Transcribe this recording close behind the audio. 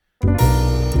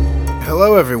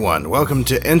Hello everyone, welcome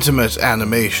to Intimate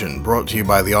Animation, brought to you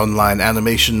by the online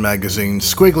animation magazine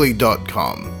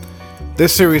Squiggly.com.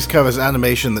 This series covers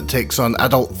animation that takes on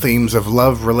adult themes of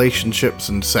love, relationships,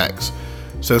 and sex.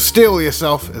 So steel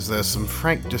yourself as there's some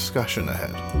frank discussion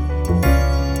ahead.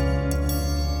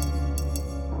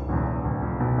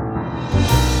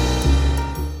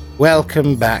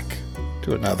 Welcome back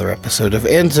to another episode of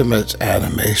Intimate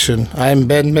Animation. I'm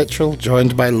Ben Mitchell,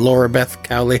 joined by Laura Beth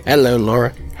Cowley. Hello,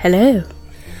 Laura. Hello.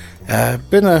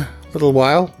 Been a little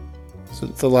while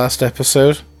since the last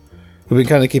episode. We've been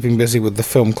kind of keeping busy with the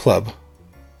Film Club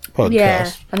podcast.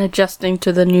 Yeah, and adjusting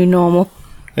to the new normal.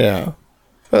 Yeah.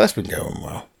 Well, that's been going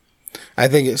well. I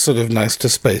think it's sort of nice to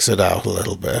space it out a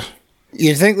little bit.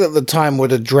 You'd think that the time would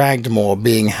have dragged more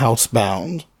being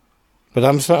housebound, but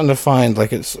I'm starting to find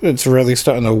like it's really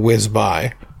starting to whiz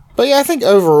by. But yeah, I think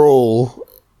overall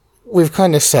we've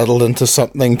kind of settled into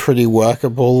something pretty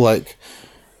workable, like,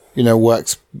 you know,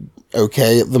 works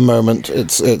okay at the moment.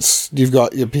 It's you've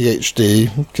got your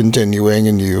PhD continuing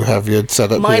and you have your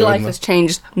setup. My life has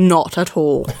changed not at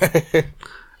all.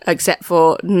 Except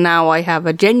for now I have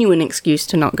a genuine excuse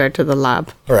to not go to the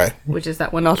lab. Right. Which is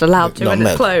that we're not allowed to and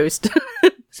it's closed.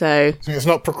 So it's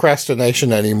not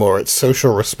procrastination anymore, it's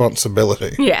social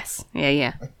responsibility. yes.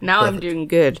 Yeah. Now I'm doing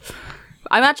good.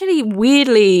 I'm actually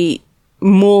weirdly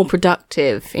more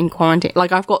productive in quarantine.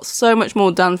 Like, I've got so much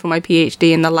more done for my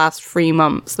PhD in the last 3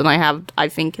 months than I have, I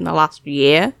think, in the last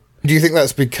year. Do you think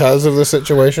that's because of the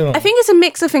situation? I think it's a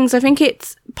mix of things. I think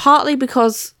it's partly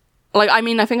because, like, I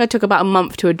mean, I think I took about a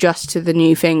month to adjust to the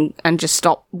new thing and just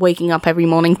stop waking up every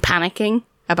morning panicking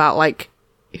about, like,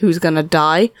 who's gonna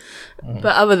die.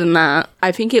 But other than that,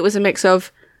 I think it was a mix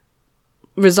of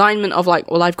resignment of, like,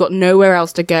 well, I've got nowhere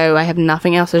else to go. I have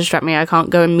nothing else to distract me. I can't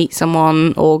go and meet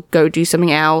someone or go do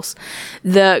something else.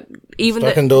 Stuck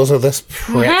indoors with this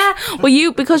prick. Yeah.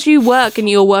 Well, because you work and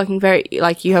you're working very,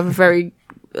 like, you have a very,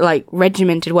 like,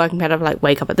 regimented working pattern of, like,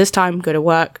 wake up at this time, go to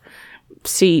work,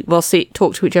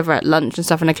 talk to each other at lunch and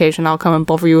stuff, and occasionally I'll come and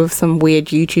bother you with some weird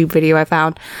YouTube video I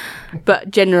found.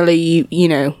 But generally, you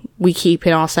know, we keep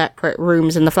in our separate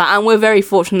rooms in the flat, and we're very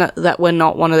fortunate that we're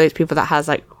not one of those people that has,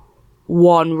 like,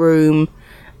 one room,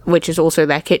 which is also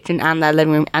their kitchen and their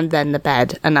living room, and then the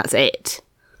bed, and that's it.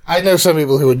 I know some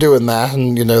people who are doing that,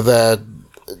 and, you know, their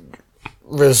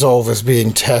resolve is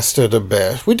being tested a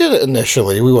bit. We did it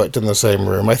initially. We worked in the same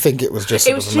room. I think it was just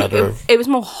a matter of... It was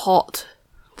more hot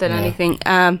than anything.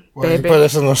 You put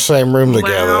us in the same room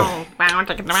together.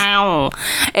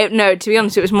 No, to be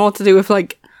honest, it was more to do with,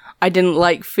 like, I didn't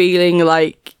like feeling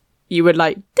like you would,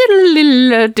 like,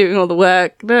 doing all the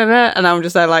work, and I'm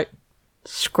just there, like,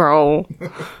 scroll,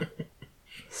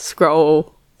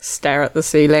 stare at the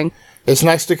ceiling. It's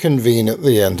nice to convene at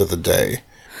the end of the day.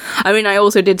 I mean, I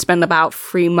also did spend about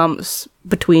 3 months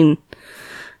between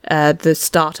the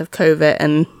start of COVID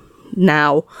and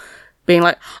now being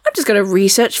like, I'm just going to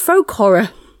research folk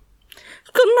horror.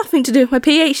 It's got nothing to do with my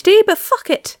PhD, but fuck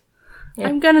it. Yeah.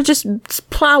 I'm going to just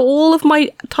plough all of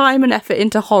my time and effort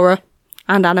into horror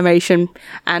and animation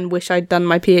and wish I'd done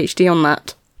my PhD on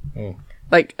that.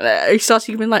 Like, I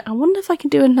started being like, I wonder if I can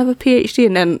do another PhD,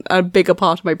 and then a bigger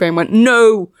part of my brain went,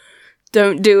 no,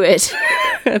 don't do it.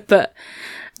 But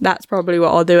that's probably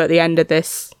what I'll do at the end of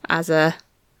this as a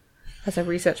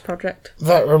research project.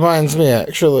 That reminds me,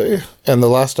 actually, in the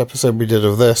last episode we did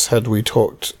of this, had we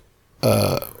talked,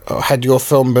 had your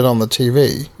film been on the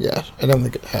TV yet? I don't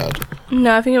think it had.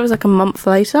 No, I think it was like a month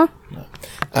later. No.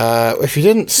 If you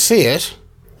didn't see it,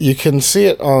 you can see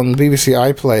it on BBC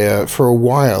iPlayer for a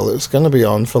while. It's going to be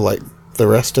on for, like, the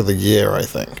rest of the year, I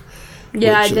think.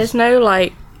 Yeah, there's no,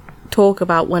 like, talk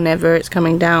about whenever it's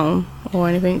coming down or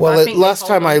anything. Well, last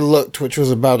time I looked, which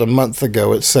was about a month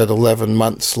ago, it said 11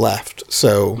 months left.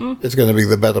 So it's going to be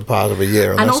the better part of a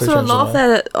year. And also a lot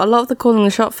of the Calling the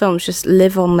Shot films just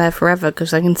live on there forever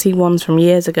because I can see ones from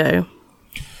years ago.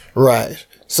 Right.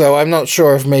 So I'm not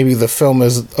sure if maybe the film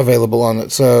is available on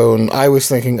its own. I was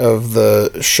thinking of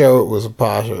the show it was a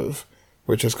part of,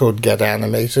 which is called Get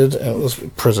Animated, and it was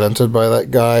presented by that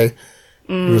guy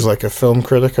who was like a film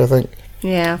critic, I think.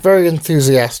 Yeah. Very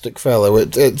enthusiastic fellow.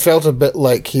 It felt a bit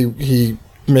like he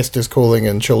missed his calling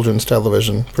in children's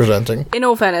television presenting. In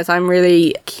all fairness, I'm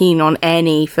really keen on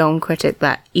any film critic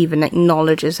that even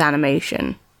acknowledges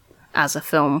animation as a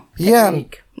film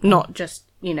technique. Not just,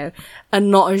 you know,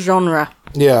 and not a genre.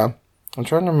 Yeah. I'm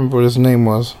trying to remember what his name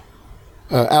was.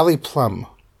 Ali Plum.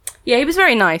 Yeah, he was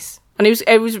very nice. And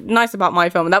it was nice about my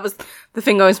film. And that was the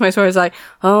thing I was most worried. I was like,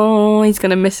 oh, he's going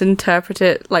to misinterpret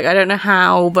it. Like, I don't know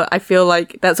how, but I feel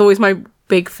like that's always my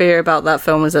big fear about that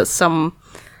film is that some...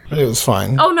 It was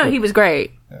fine. Oh, no, he was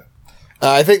great. Yeah.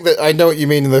 I think that I know what you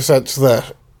mean in the sense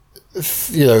that,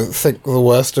 think the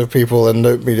worst of people and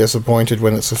don't be disappointed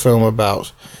when it's a film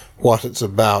about what it's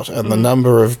about. And the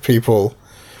number of people,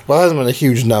 well, it hasn't been a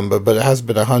huge number, but it has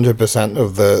been 100%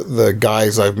 of the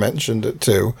guys I've mentioned it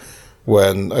to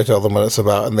when I tell them what it's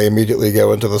about, and they immediately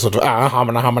go into the sort of,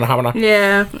 hamana.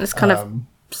 Yeah, it's kind of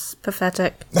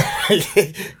pathetic.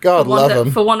 God love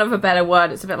them. For want of a better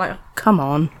word, it's a bit like, oh, come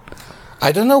on.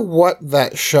 I don't know what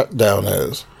that shutdown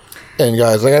is. And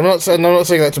guys, like I'm not saying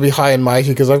that to be high and mighty,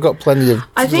 because I've got plenty of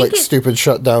stupid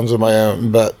shutdowns of my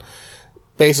own, but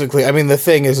basically, I mean, the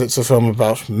thing is, it's a film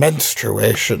about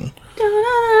menstruation.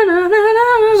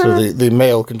 So the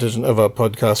male contingent of our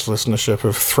podcast listenership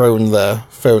have thrown their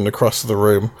phone across the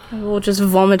room. Or just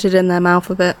vomited in their mouth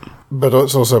a bit. But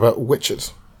it's also about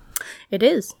witches. It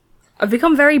is. I've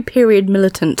become very period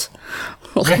militant.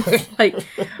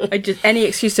 Any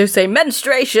excuse to say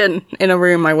menstruation in a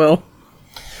room, I will.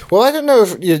 Well, I don't know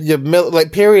if your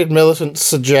period militant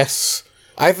suggests.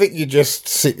 I think you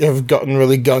just have gotten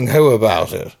really gung-ho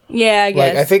about it. Yeah, I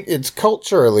guess. I think it's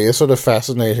culturally a sort of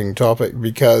fascinating topic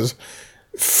because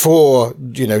for,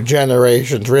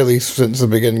 generations, really since the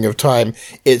beginning of time,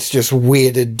 it's just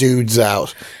weirded dudes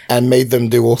out and made them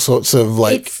do all sorts of,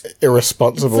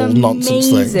 irresponsible nonsense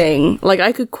things. Amazing.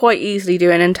 I could quite easily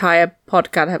do an entire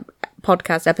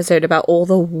podcast episode about all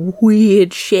the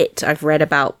weird shit I've read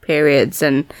about periods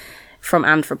and from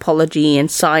anthropology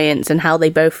and science and how they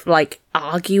both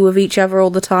argue with each other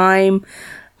all the time.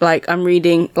 I'm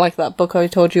reading that book I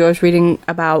told you I was reading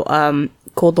about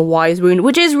called The Wise Wound,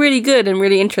 which is really good and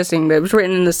really interesting, but it was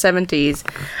written in the 70s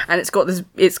and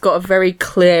it's got a very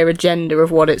clear agenda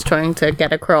of what it's trying to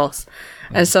get across,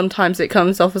 and sometimes it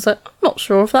comes off as I'm not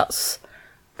sure if that's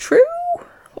true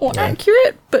or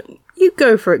accurate, but you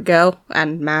go for it, girl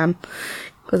and man,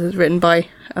 because it's written by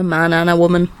a man and a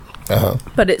woman.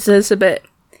 But it's a bit,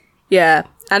 yeah.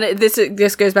 And this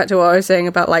goes back to what I was saying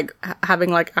about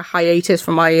having a hiatus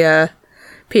from my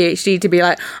PhD to be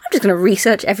I'm just going to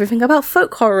research everything about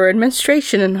folk horror and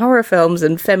menstruation and horror films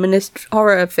and feminist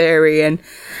horror theory and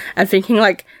thinking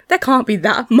there can't be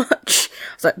that much.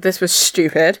 I was this was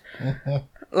stupid.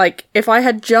 If I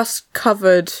had just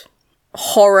covered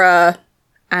horror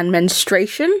and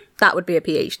menstruation, that would be a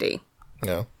PhD.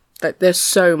 Yeah. There's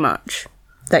so much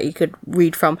that you could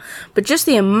read from. But just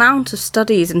the amount of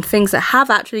studies and things that have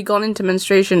actually gone into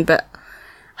menstruation but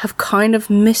have kind of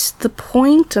missed the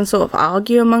point and sort of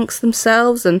argue amongst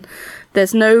themselves, and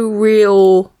there's no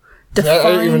real defined... I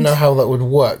don't even know how that would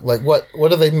work. What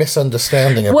are they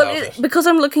misunderstanding about it? Because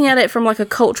I'm looking at it from a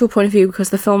cultural point of view, because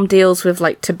the film deals with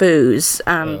taboos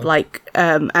and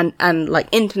and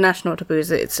international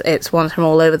taboos. It's ones from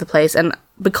all over the place, and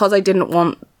because I didn't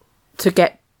want to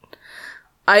get...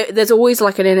 there's always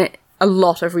a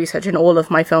lot of research in all of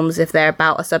my films if they're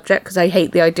about a subject, because I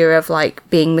hate the idea of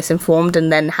being misinformed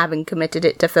and then having committed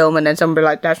it to film and then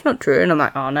somebody that's not true, and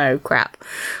I'm oh no, crap,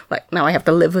 now I have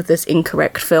to live with this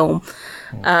incorrect film.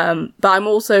 But I'm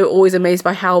also always amazed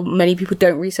by how many people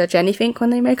don't research anything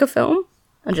when they make a film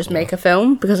and just make a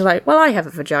film because they're well, I have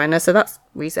a vagina, so that's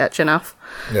research enough.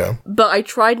 Yeah. But I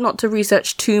tried not to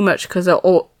research too much because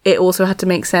it also had to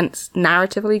make sense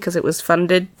narratively, because it was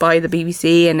funded by the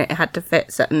BBC and it had to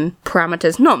fit certain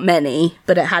parameters. Not many,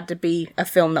 but it had to be a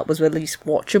film that was at least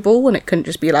watchable, and it couldn't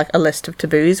just be a list of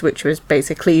taboos, which was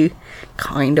basically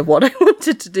kind of what I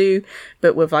wanted to do,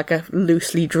 but with a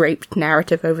loosely draped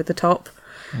narrative over the top.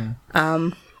 In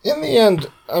the end,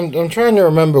 I'm trying to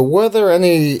remember, were there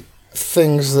any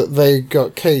things that they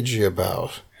got cagey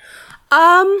about?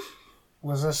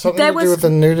 Was there something to do with the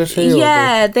nudity?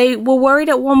 Yeah, they were worried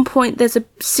at one point. There's a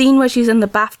scene where she's in the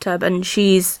bathtub and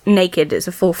she's naked. It's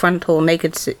a full frontal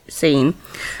naked scene.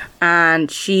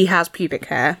 And she has pubic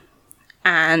hair.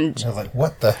 And they're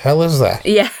what the hell is that?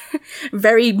 Yeah,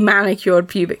 very manicured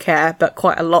pubic hair, but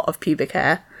quite a lot of pubic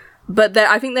hair. But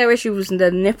I think their issue was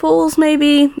the nipples,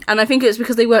 maybe. And I think it's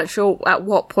because they weren't sure at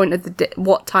what point of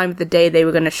what time of the day they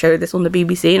were going to show this on the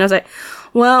BBC. And I was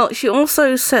well, she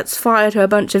also sets fire to a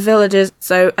bunch of villages.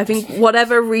 So I think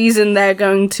whatever reason they're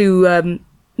going to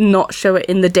not show it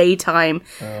in the daytime,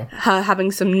 her having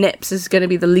some nips is going to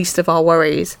be the least of our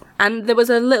worries. And there was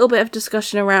a little bit of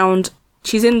discussion around...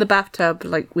 She's in the bathtub,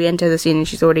 we enter the scene and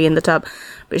she's already in the tub.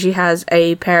 But she has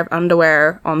a pair of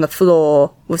underwear on the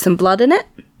floor with some blood in it.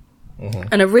 Mm-hmm.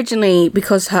 And originally,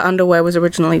 because her underwear was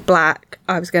originally black,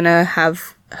 I was going to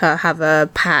have her have a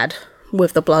pad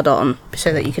with the blood on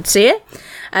so that you could see it.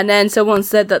 And then someone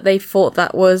said that they thought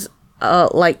that was,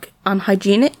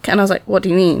 unhygienic. And I was what do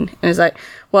you mean? And it's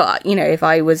well, if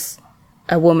I was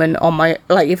a woman on my...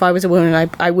 if I was a woman,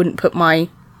 I wouldn't put my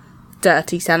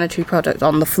dirty sanitary product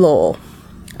on the floor.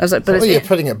 I was like, but Well, you're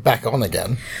putting it back on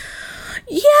again.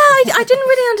 Yeah, I didn't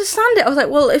really understand it. I was like,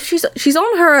 well, if she's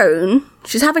on her own,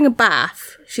 she's having a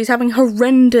bath, she's having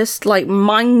horrendous, like,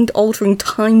 mind-altering,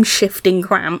 time-shifting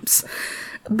cramps,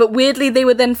 but weirdly they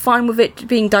were then fine with it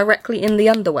being directly in the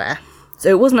underwear. So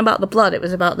it wasn't about the blood, it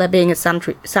was about there being a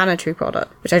sanitary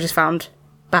product, which I just found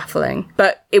baffling.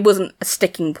 But it wasn't a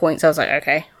sticking point, so I was like,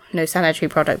 okay, no sanitary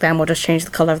product then, we'll just change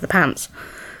the colour of the pants.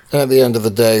 And at the end of the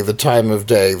day, the time of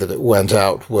day that it went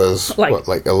out was, like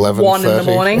 11:30? 1 in the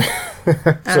morning.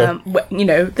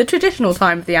 The traditional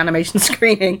time of the animation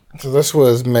screening. So this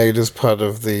was made as part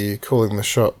of the Calling the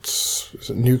Shots, is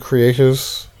it New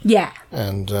Creators? Yeah.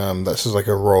 And this is like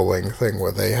a rolling thing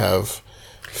where they have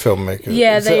filmmakers.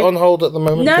 Yeah, is it on hold at the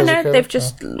moment? No, they've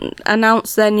just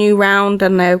announced their new round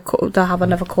and they'll have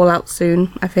another call out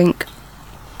soon, I think.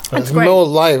 It's more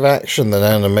live action than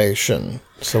animation.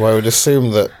 So I would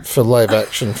assume that for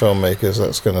live-action filmmakers,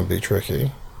 that's going to be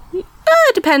tricky.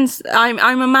 It depends.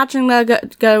 I'm imagining there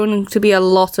going to be a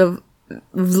lot of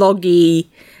vloggy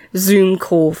Zoom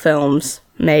call films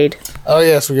made. Oh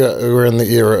yes, we're in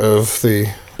the era of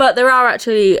the. But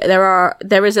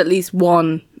there is at least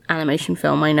one animation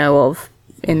film I know of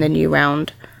in the new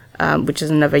round, which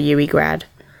is another UE grad.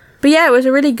 But yeah, it was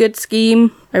a really good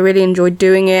scheme. I really enjoyed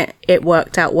doing it. It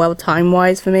worked out well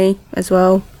time-wise for me as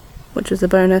well, which was a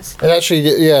bonus. And actually,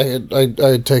 yeah,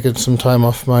 I'd taken some time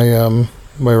off my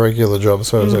my regular job,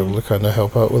 so I was able to kind of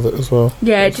help out with it as well.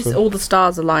 Yeah, all the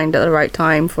stars aligned at the right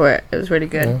time for it. It was really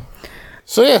good. Yeah.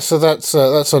 So that's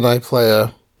an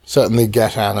iPlayer certainly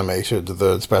Get Animated,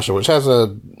 the special, which has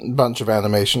a bunch of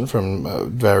animation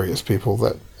from various people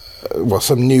that.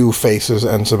 Some new faces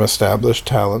and some established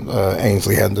talent.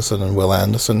 Ainsley Henderson and Will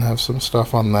Anderson have some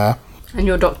stuff on there. And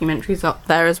your documentary's up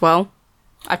there as well?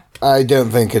 I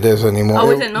don't think it is anymore.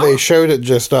 Oh, is it not? They showed it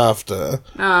just after,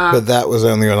 but that was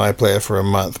only on iPlayer for a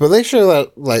month. But they show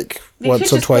that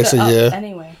once or twice a year.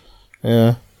 Anyway.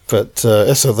 Yeah, but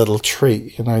it's a little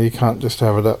treat. You can't just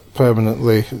have it up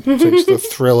permanently. It takes the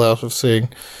thrill out of seeing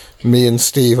me and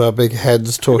Steve, our big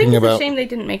heads, talking about. It's a shame they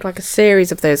didn't make a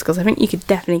series of those, because I think you could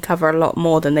definitely cover a lot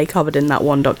more than they covered in that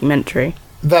one documentary.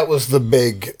 That was the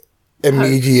big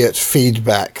immediate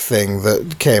feedback thing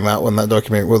that came out when that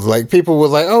documentary was people were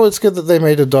like, oh, it's good that they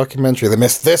made a documentary. They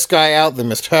missed this guy out, they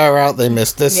missed her out, they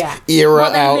missed this era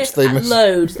out. They missed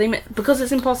loads. Because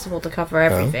it's impossible to cover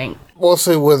everything.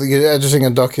 Also, with editing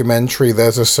a documentary,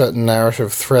 there's a certain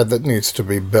narrative thread that needs to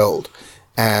be built.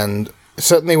 And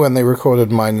certainly when they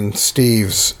recorded mine and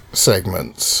Steve's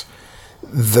segments,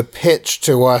 the pitch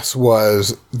to us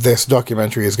was this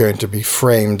documentary is going to be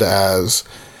framed as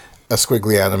a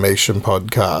Squiggly Animation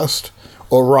podcast.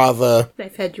 Or rather,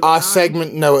 our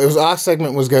segment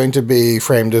was going to be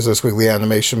framed as a Squiggly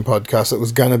Animation podcast. It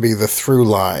was going to be the through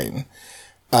line.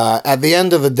 At the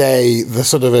end of the day, the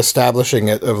sort of establishing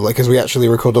it of because we actually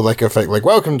recorded a fake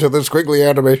welcome to the Squiggly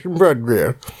Animation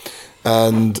podcast.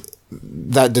 And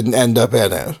that didn't end up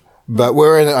in it. But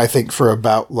we're in it, I think, for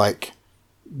about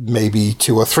maybe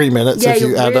 2 or 3 minutes if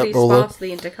you add up all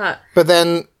the. Intercut. But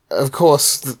then, of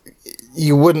course,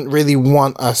 you wouldn't really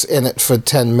want us in it for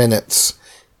 10 minutes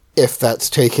if that's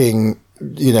taking,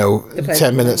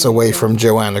 10 minutes away from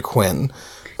Joanna Quinn.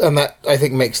 And that, I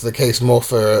think, makes the case more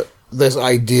for this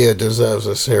idea deserves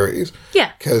a series.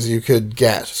 Yeah. Because you could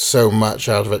get so much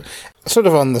out of it. Sort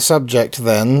of on the subject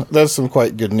then, there's some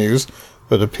quite good news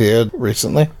that appeared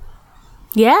recently.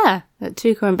 Yeah, that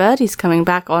Tuca and Birdie's coming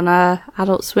back on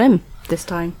Adult Swim this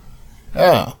time.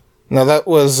 Ah. Now that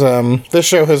was, this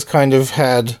show has kind of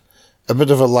had a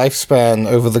bit of a lifespan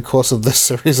over the course of this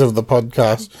series of the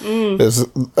podcast. There's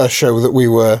a show that we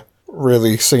were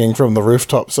really singing from the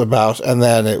rooftops about, and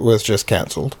then it was just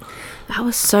cancelled. That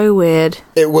was so weird.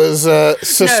 It was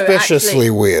suspiciously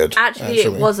weird. Actually,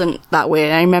 it wasn't that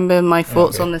weird. I remember my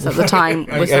thoughts on this at the time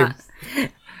was that...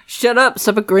 Shut up,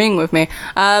 stop agreeing with me.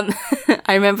 I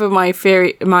remember my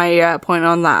theory, my point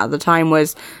on that at the time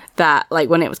was that,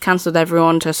 when it was cancelled,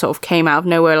 everyone just sort of came out of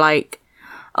nowhere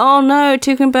oh no,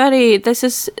 Tuca and Birdie, this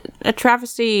is a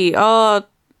travesty. Oh,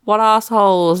 what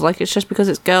assholes. It's just because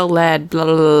it's girl-led, blah,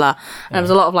 blah, blah, blah. And there was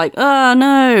a lot of oh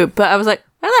no. But I was like,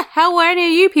 where the hell were any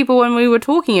of you people when we were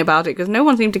talking about it? Because no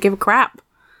one seemed to give a crap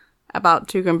about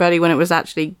Tuca and Birdie when it was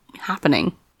actually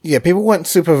happening. Yeah, people weren't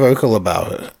super vocal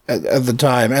about it at the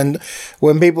time. And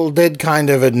when people did kind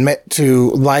of admit to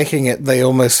liking it, they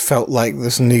almost felt like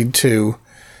this need to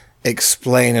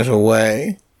explain it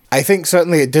away. I think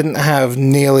certainly it didn't have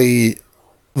nearly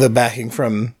the backing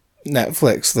from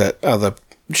Netflix that other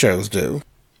shows do.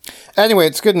 Anyway,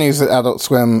 it's good news that Adult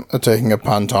Swim are taking a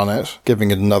punt on it, giving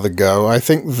it another go. I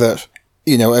think that,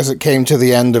 as it came to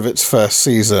the end of its first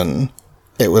season,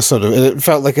 it was sort of, it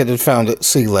felt like it had found its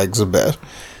sea legs a bit.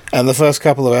 And the first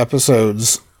couple of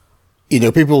episodes, you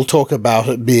know, people talk about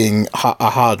it being a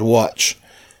hard watch.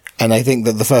 And I think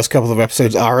that the first couple of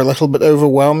episodes are a little bit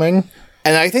overwhelming.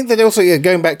 And I think that also,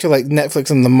 going back to like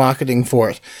Netflix and the marketing for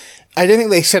it, I don't think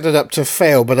they set it up to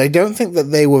fail, but I don't think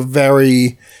that they were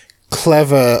very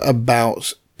clever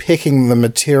about picking the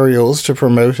materials to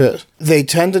promote it. They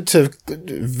tended to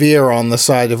veer on the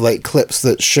side of like clips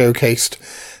that showcased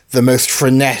the most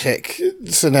frenetic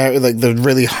scenario, like the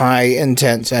really high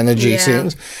intense energy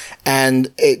scenes.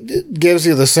 And it gives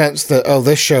you the sense that, oh,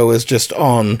 this show is just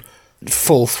on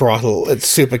full throttle. It's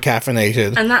super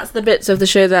caffeinated. And that's the bits of the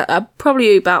show that are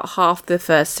probably about half the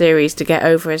first series to get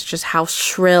over, is just how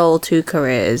shrill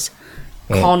Tuca is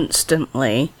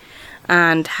constantly.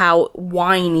 And how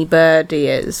whiny Birdie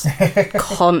is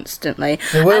constantly.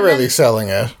 We're really selling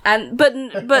it. And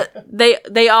but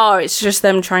they are. It's just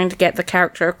them trying to get the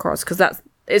character across, because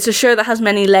it's a show that has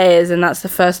many layers, and that's the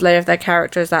first layer of their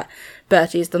character, is that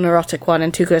Bertie is the neurotic one,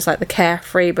 and Tuca is like the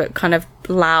carefree but kind of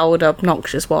loud,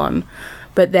 obnoxious one.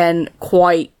 But then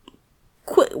quite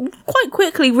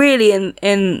quickly, really,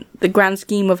 in the grand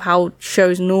scheme of how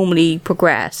shows normally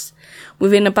progress,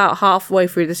 within about halfway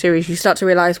through the series, you start to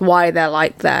realise why they're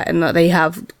like that, and that they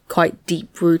have quite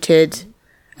deep-rooted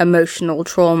emotional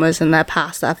traumas in their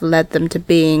past that have led them to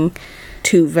being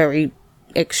two very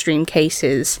extreme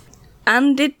cases.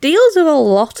 And it deals with a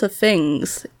lot of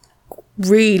things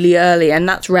really early, and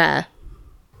that's rare.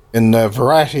 In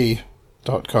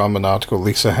Variety.com, an article,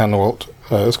 Lisa Hanwalt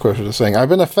is quoted as saying, "I've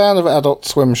been a fan of Adult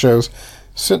Swim shows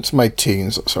since my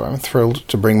teens, so I'm thrilled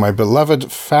to bring my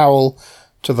beloved fowl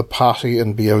to the party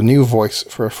and be a new voice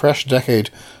for a fresh decade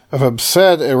of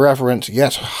absurd, irreverent,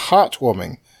 yet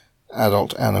heartwarming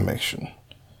adult animation."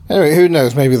 Anyway, who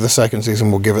knows, maybe the second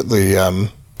season will give it the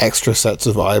extra sets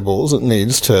of eyeballs it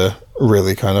needs to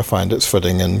really kind of find its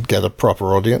footing and get a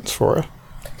proper audience for it.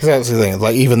 Because that's the thing,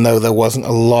 like, even though there wasn't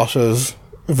a lot of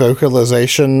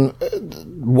vocalization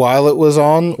while it was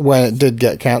on, when it did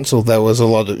get cancelled, there was a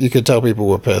lot of, you could tell people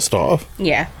were pissed off.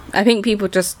 Yeah. I think people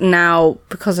just now,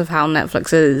 because of how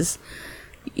Netflix is,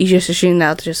 you just assume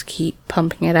they'll just keep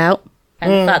pumping it out.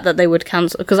 And the fact that they would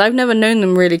cancel, because I've never known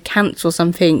them really cancel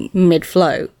something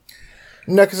mid-flow.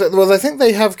 No, because, well, I think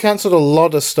they have cancelled a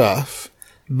lot of stuff,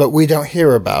 but we don't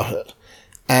hear about it.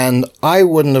 And I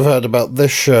wouldn't have heard about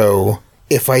this show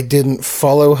if I didn't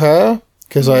follow her,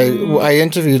 because I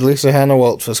interviewed Lisa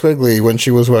Hanawalt for Squiggly when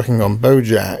she was working on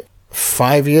BoJack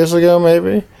 5 years ago,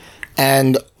 maybe.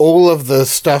 And all of the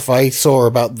stuff I saw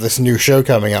about this new show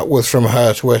coming out was from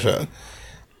her Twitter.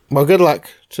 Well, good luck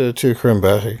to Tuca and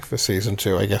Bertie for season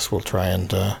 2. I guess we'll try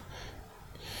and...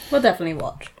 We'll definitely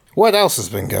watch. What else has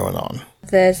been going on?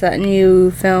 There's that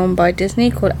new film by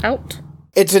Disney called Out.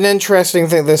 It's an interesting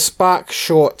thing. There's Spark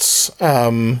Shorts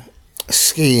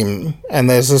scheme, and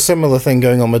there's a similar thing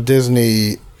going on with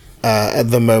Disney at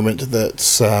the moment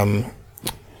that's...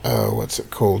 what's it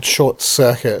called? Short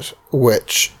Circuit,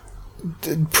 which...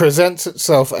 presents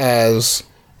itself as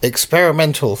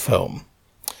experimental film.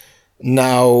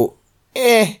 Now,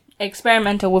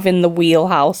 Experimental within the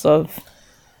wheelhouse of...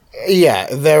 Yeah,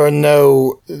 there are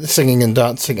no singing and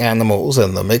dancing animals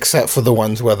in them, except for the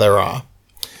ones where there are.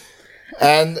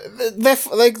 And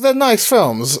they're nice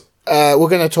films. We're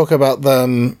going to talk about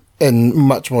them in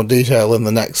much more detail in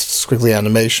the next Squiggly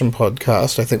Animation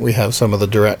podcast. I think we have some of the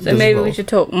directors. So maybe we should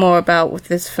talk more about, with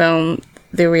this film,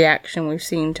 the reaction we've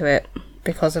seen to it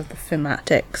because of the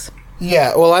thematics.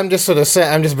 Yeah, well, I'm just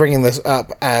I'm just bringing this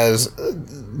up as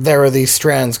there are these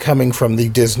strands coming from the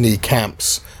Disney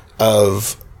camps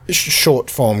of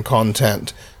short form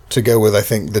content to go with, I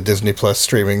think, the Disney Plus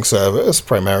streaming service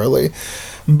primarily.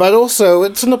 But also,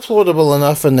 it's an applaudable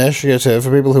enough initiative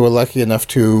for people who are lucky enough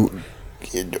to,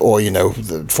 or,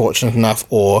 fortunate enough,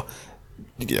 or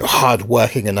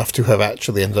hard-working enough to have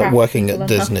actually ended up working at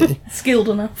Disney. Skilled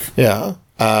enough. Yeah.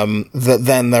 That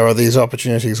then there are these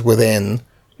opportunities within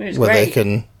where they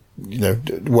can,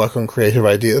 work on creative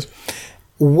ideas.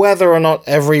 Whether or not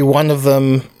every one of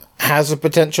them has a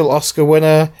potential Oscar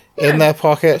winner in their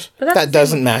pocket, that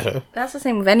doesn't matter. That's the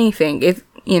same with anything. If,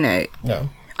 No.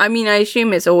 I mean, I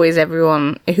assume it's always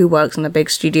everyone who works in a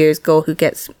big studio's goal who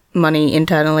gets money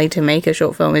internally to make a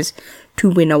short film is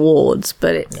to win awards,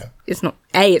 but it's not,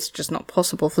 it's just not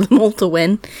possible for them all to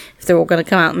win if they're all going to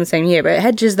come out in the same year, but it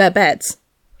hedges their bets.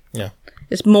 Yeah.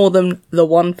 It's more than the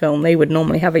one film they would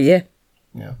normally have a year.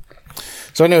 Yeah.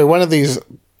 So anyway, one of these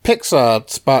Pixar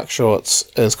Spark Shorts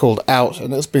is called Out,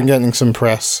 and it's been getting some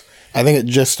press. I think it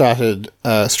just started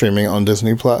streaming on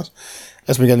Disney Plus.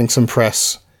 It's been getting some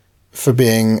press for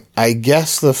being, I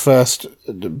guess, the first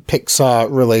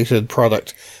Pixar-related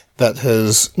product that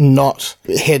has not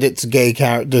hid its gay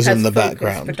characters in the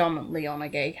background. Predominantly on a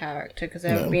gay character, because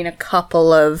there have been a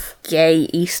couple of gay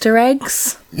Easter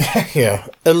eggs. Yeah,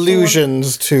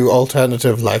 allusions to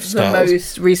alternative lifestyles. The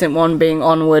most recent one being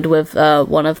Onward, with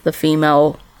one of the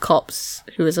female cops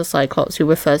who is a Cyclops who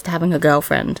refers to having a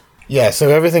girlfriend. Yeah, so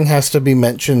everything has to be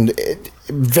mentioned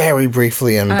very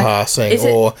briefly in passing,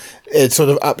 or it's sort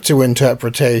of up to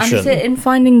interpretation. And is it in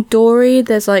Finding Dory?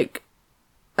 There's like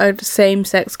a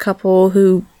same-sex couple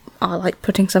who are like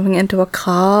putting something into a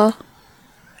car.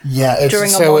 Yeah, it's,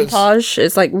 during a montage.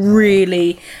 It's like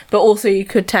really, but also you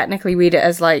could technically read it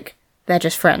as like they're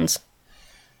just friends.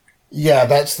 Yeah,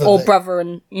 that's the... Or brother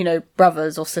and,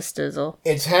 brothers or sisters or...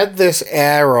 It's had this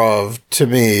air of, to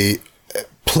me,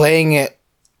 playing it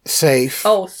safe.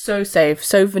 Oh, so safe.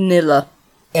 So vanilla.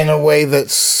 In a way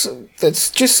that's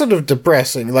just sort of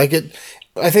depressing. Like,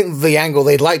 I think the angle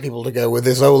they'd like people to go with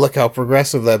is, oh, look how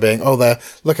progressive they're being. Oh,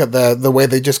 look at the way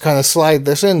they just kind of slide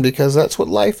this in because that's what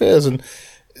life is. And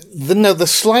the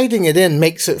sliding it in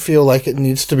makes it feel like it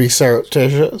needs to be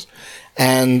surreptitious.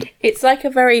 And it's like a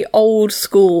very old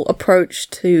school approach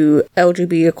to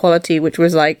LGBT equality, which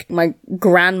was like my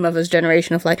grandmother's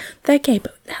generation of like, they're gay,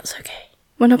 but that's okay.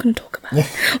 We're not going to talk about it.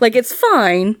 Like, it's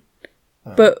fine,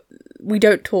 but we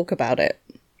don't talk about it.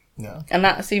 Yeah. And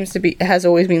that has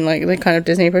always been like the kind of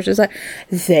Disney approach. It's like,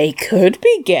 they could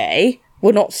be gay.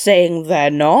 We're not saying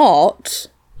they're not,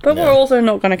 but we're also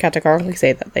not going to categorically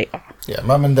say that they are. Yeah,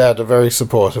 Mum and Dad are very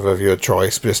supportive of your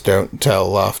choice, just don't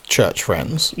tell our church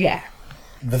friends. Yeah.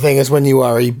 The thing is, when you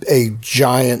are a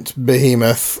giant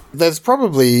behemoth, there's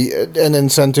probably an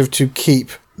incentive to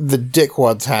keep the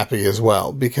dickwads happy as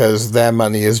well, because their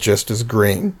money is just as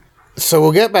green. So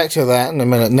we'll get back to that in a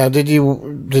minute. Now, have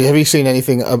you seen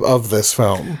anything of this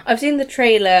film? I've seen the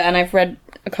trailer and I've read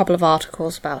a couple of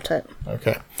articles about it.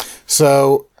 Okay.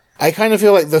 So I kind of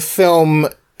feel like the film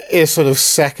is sort of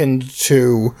second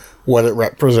to what it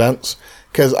represents.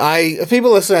 Because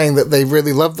people are saying that they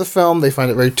really love the film, they find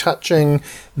it very touching,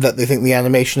 that they think the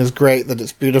animation is great, that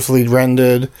it's beautifully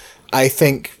rendered. I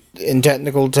think, in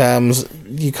technical terms,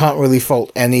 you can't really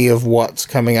fault any of what's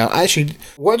coming out. Actually,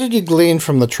 what did you glean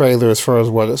from the trailer as far as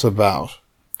what it's about?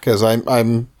 Because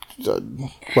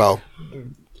well,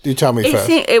 you tell me first.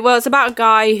 It's about a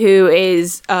guy who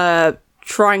is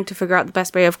trying to figure out the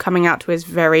best way of coming out to his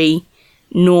very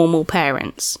normal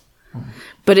parents.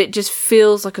 But it just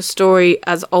feels like a story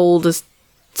as old as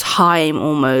time,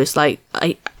 almost. Like,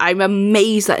 I'm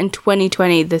amazed that in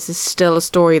 2020 this is still a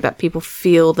story that people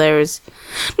feel there is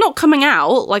not coming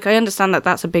out. Like, I understand that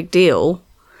that's a big deal,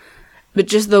 but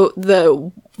just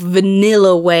the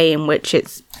vanilla way in which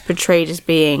it's portrayed as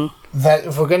being. That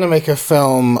if we're going to make a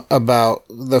film about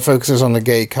that focuses on a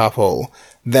gay couple,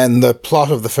 then the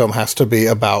plot of the film has to be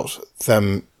about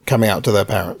them coming out to their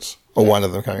parents, or one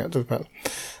of them coming out to their parents.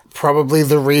 Probably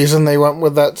the reason they went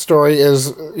with that story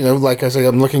is, like I say,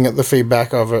 I'm looking at the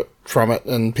feedback from it,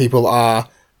 and people are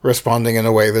responding in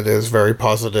a way that is very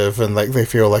positive, and like they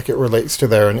feel like it relates to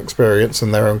their own experience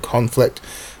and their own conflict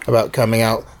about coming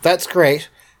out. That's great.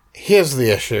 Here's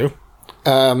the issue.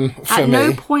 At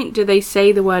no point do they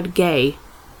say the word gay,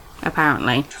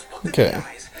 apparently. Okay.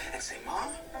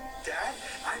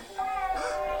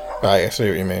 I see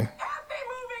what you mean.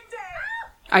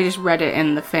 I just read it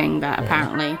in the thing that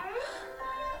apparently...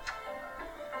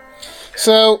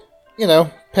 So,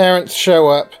 parents show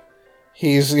up.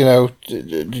 He's,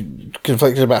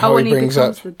 conflicted about how he brings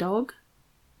up... the dog?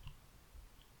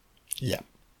 Yeah.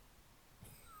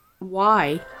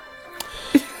 Why?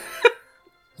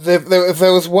 If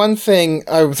there was one thing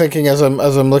I'm thinking as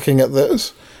I'm looking at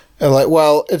this, and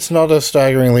it's not a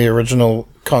staggeringly original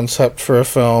concept for a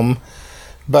film,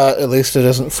 but at least it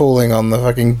isn't fooling on the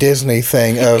fucking Disney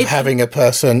thing of having a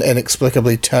person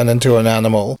inexplicably turn into an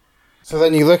animal. So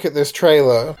then you look at this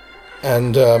trailer,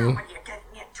 and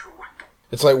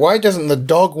it's like, why doesn't the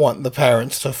dog want the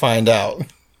parents to find out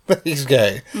that he's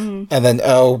gay? Mm. And then,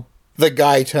 the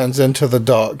guy turns into the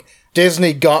dog.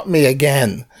 Disney got me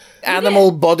again.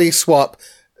 Animal body swap.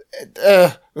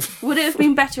 Would it have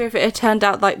been better if it had turned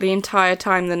out like the entire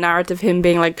time the narrative him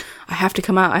being like, I have to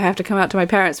come out to my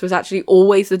parents was actually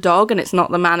always the dog and it's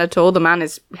not the man at all. The man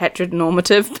is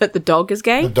heteronormative, but the dog is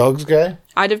gay? The dog's gay?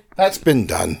 That's been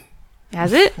done.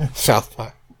 Has it? South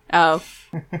Park. Oh.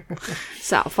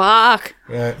 South Park.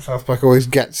 Yeah, South Park always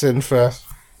gets in first.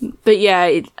 But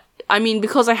yeah,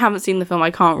 because I haven't seen the film,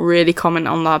 I can't really comment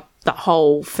on that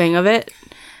whole thing of it.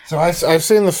 So I've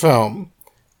seen the film,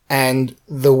 and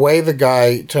the way the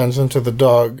guy turns into the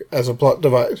dog as a plot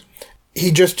device, he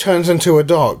just turns into a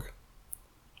dog.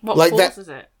 What like causes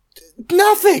it?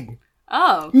 Nothing.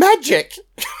 Oh. Magic.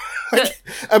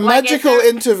 A magical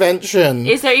intervention.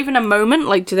 Is there even a moment?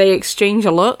 Like, do they exchange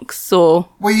looks, or?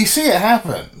 Well, you see it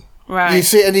happen. Right. You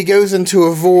see, and he goes into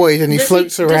a void and he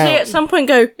floats around. Does he at some point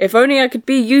go, if only I could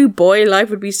be you, boy, life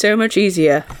would be so much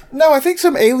easier? No, I think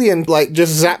some alien, like,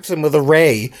 just zaps him with a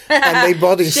ray and they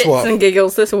body swap. Shits and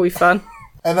giggles, this will be fun.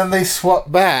 And then they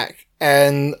swap back,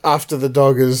 and after the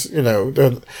dog is,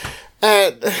 done.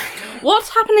 What's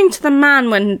happening to the man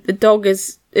when the dog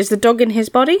is the dog in his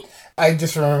body? I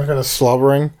just remember kind of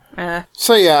slobbering.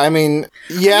 So yeah, I mean,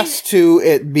 to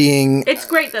it being it's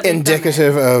great that they've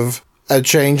indicative of a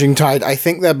changing tide. I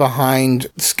think they're behind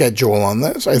schedule on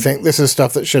this. I think this is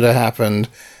stuff that should have happened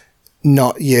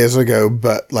not years ago,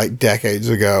 but like decades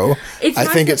ago. I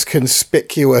think it's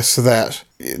conspicuous that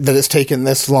it's taken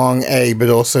this long, but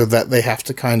also that they have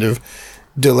to kind of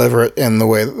deliver it in the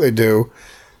way that they do.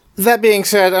 That being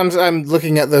said, I'm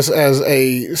looking at this as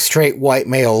a straight white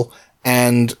male,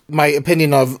 and my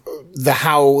opinion of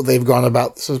how they've gone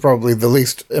about this is probably the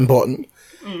least important.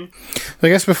 I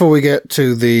guess before we get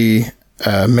to the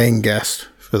main guest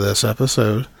for this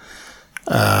episode,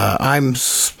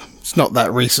 it's not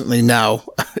that recently now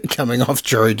coming off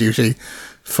jury duty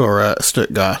for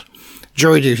Stuttgart.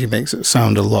 Jury duty makes it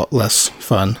sound a lot less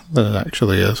fun than it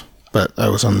actually is, but I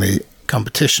was on the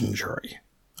competition jury,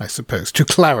 I suppose. To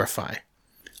clarify,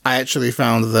 I actually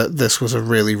found that this was a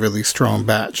really, really strong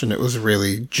batch, and it was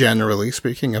really, generally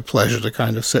speaking, a pleasure to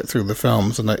kind of sit through the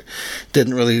films, and it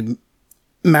didn't really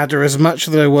matter as much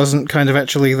that I wasn't kind of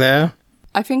actually there.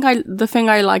 I think the thing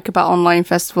I like about online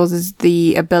festivals is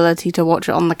the ability to watch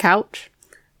it on the couch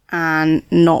and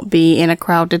not be in a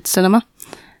crowded cinema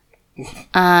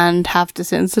and have to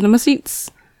sit in cinema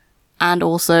seats. And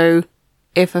also,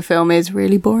 if a film is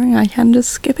really boring, I can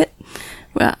just skip it.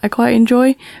 Well, I quite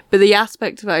enjoy. But the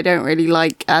aspect of it I don't really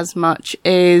like as much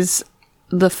is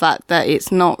the fact that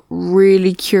it's not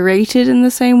really curated in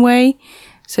the same way.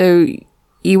 So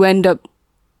you end up,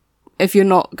 if you're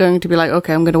not going to be like,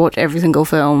 okay, I'm going to watch every single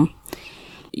film,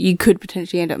 you could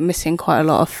potentially end up missing quite a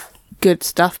lot of good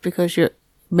stuff because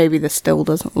maybe the still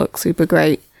doesn't look super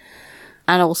great.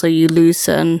 And also you lose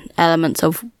certain elements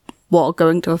of what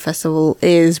going to a festival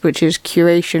is, which is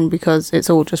curation, because it's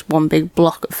all just one big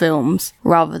block of films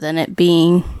rather than it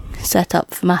being set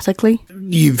up thematically.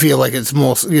 You feel like it's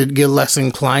more, you're less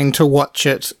inclined to watch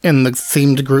it in the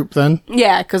themed group then?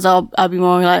 Yeah, because I'll be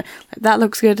more like, that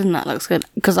looks good and that looks good,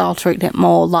 because I'll treat it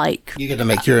more like... You're going to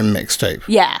make your own mixtape?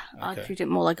 Yeah, okay. I'll treat it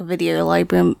more like a video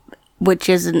library, which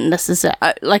isn't necessary.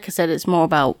 Like I said, it's more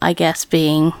about, I guess,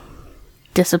 being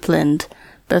disciplined,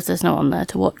 but if there's no one there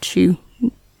to watch you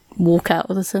walk out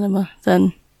of the cinema,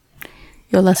 then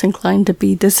you're less inclined to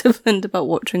be disciplined about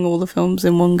watching all the films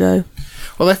in one go.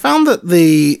 Well, I found that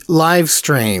the live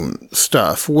stream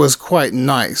stuff was quite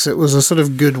nice. It was a sort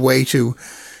of good way to,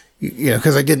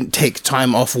 because I didn't take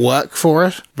time off work for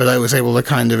it, but I was able to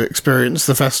kind of experience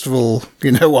the festival,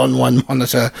 on one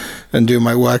monitor and do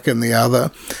my work in the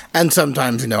other. And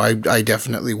sometimes, I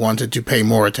definitely wanted to pay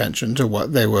more attention to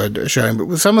what they were showing. But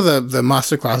with some of the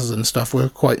masterclasses and stuff were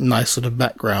quite nice sort of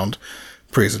background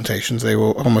presentations. They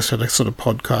were almost had a sort of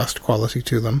podcast quality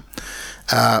to them.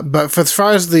 But for as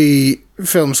far as the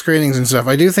film screenings and stuff,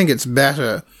 I do think it's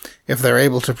better if they're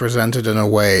able to present it in a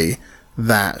way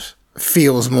that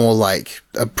feels more like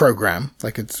a program,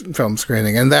 like it's film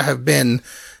screening. And there have been,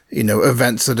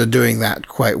 events that are doing that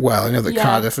quite well. I know that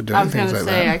Cardiff are doing things like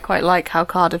that. I quite like how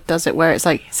Cardiff does it, where it's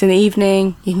like, it's in the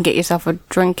evening, you can get yourself a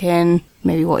drink in,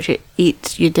 maybe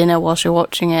eat your dinner whilst you're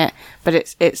watching it, but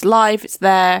it's live, it's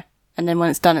there, and then when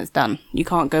it's done, it's done. You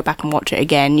can't go back and watch it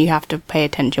again. You have to pay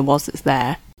attention whilst it's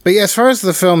there. But yeah, as far as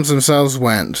the films themselves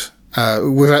went,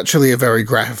 it was actually a very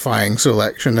gratifying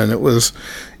selection, and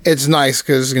it's nice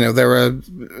because, there are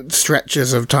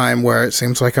stretches of time where it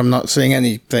seems like I'm not seeing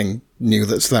anything new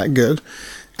that's that good.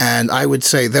 And I would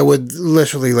say there were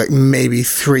literally like maybe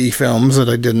 3 films that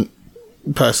I didn't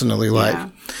personally like. Yeah.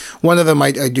 One of them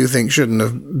I do think shouldn't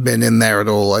have been in there at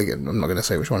all. Like, I'm not going to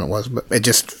say which one it was, but it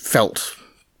just felt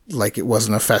like it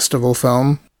wasn't a festival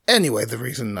film. Anyway, the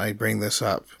reason I bring this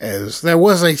up is there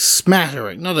was a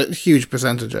smattering, not a huge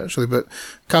percentage actually, but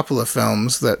a couple of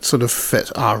films that sort of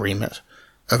fit our remit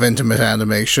of intimate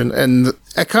animation, and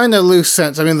a kind of loose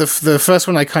sense. I mean, the first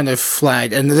one I kind of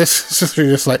flagged, and this is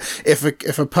just like,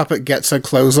 if a puppet gets her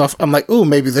clothes off, I'm like, oh,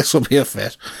 maybe this will be a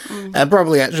fit. And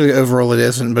probably actually overall it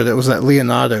isn't, but it was that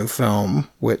Leonardo film,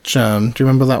 which, do you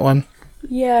remember that one?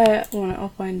 Yeah, I'll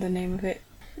find the name of it.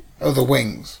 Oh, The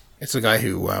Wings. It's a guy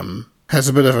who has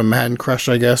a bit of a man crush,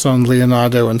 I guess, on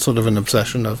Leonardo, and sort of an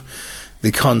obsession of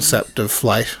the concept of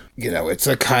flight. It's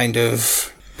a kind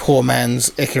of poor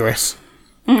man's Icarus.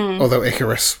 Although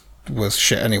Icarus was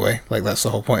shit anyway. Like, that's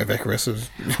the whole point of Icarus. It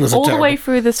was All the way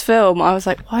through this film, I was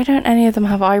like, why don't any of them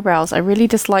have eyebrows? I really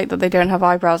dislike that they don't have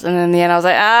eyebrows. And then in the end, I was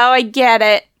like, oh, I get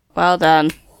it. Well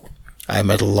done.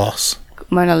 I'm at a loss.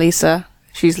 Mona Lisa.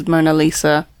 She's Mona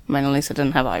Lisa. Mona Lisa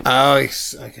didn't have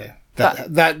eyebrows. Oh, okay.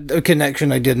 That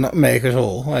connection I did not make at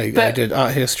all. I did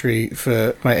art history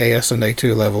for my AS and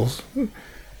A2 levels.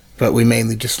 But we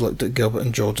mainly just looked at Gilbert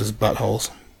and George's buttholes.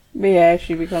 But yeah,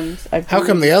 she becomes... How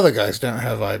come the other guys don't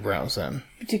have eyebrows then?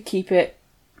 To keep it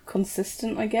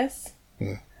consistent, I guess.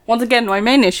 Once again, my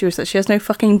main issue is that she has no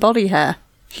fucking body hair.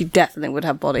 She definitely would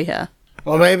have body hair.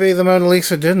 Well, maybe the Mona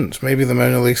Lisa didn't. Maybe the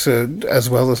Mona Lisa, as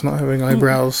well as not having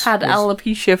eyebrows... Had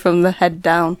alopecia from the head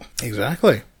down.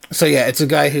 Exactly. So yeah, it's a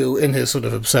guy who, in his sort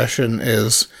of obsession,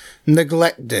 is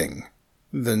neglecting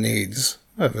the needs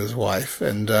of his wife.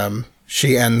 And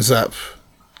she ends up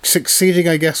succeeding,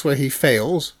 I guess, where he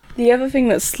fails. The other thing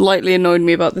that slightly annoyed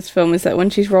me about this film is that when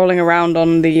she's rolling around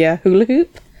on the hula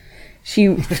hoop,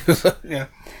 Yeah.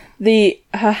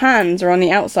 Her hands are on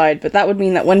the outside, but that would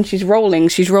mean that when she's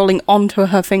rolling onto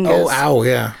her fingers. Oh, ow,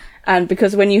 yeah. And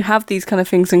because when you have these kind of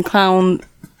things in clown,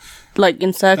 like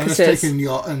in circuses... And it's taking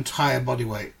your entire body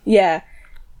weight. Yeah.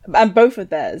 And both of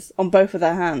theirs, on both of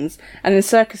their hands. And in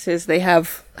circuses, they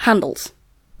have handles.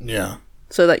 Yeah.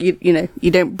 So that,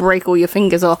 you don't break all your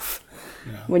fingers off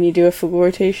when you do a full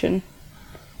rotation.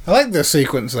 I like the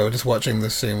sequence, though, just watching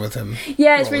this scene with him.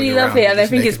 Yeah, it's really lovely, and I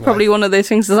think it's probably one of those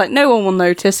things that's like, no one will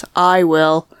notice, I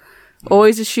will.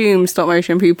 Always assume,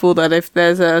 stop-motion people, that if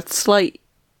there's a slight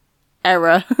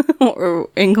error or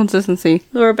inconsistency,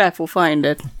 Laura Beth will find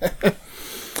it.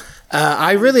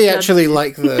 I really actually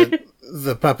like the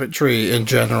puppetry in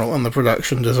general and the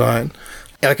production design.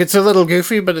 Like, it's a little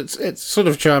goofy, but it's sort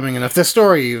of charming enough. The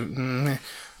story...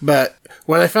 But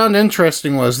what I found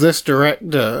interesting was this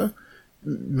director...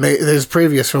 His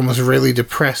previous film was really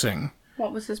depressing.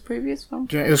 What was his previous film?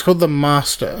 It was called The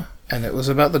Master, and it was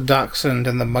about the dachshund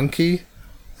and the monkey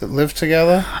that lived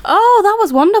together. Oh, that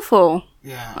was wonderful.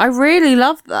 Yeah. I really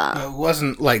loved that. It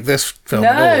wasn't like this film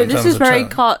at all. No, this is very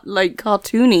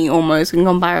cartoony almost in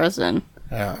comparison.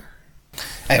 Yeah.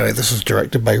 Anyway, this was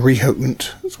directed by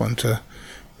Rehoutent. It's one to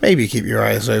maybe keep your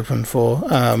eyes open for.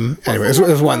 Anyway, it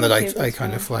was one that I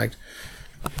kind of flagged.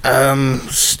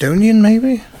 Estonian,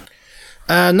 maybe?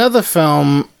 Another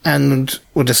film, and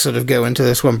we'll just sort of go into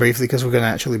this one briefly because we're going to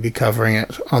actually be covering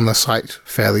it on the site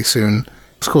fairly soon.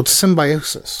 It's called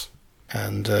Symbiosis.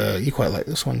 And you quite like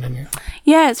this one, didn't you?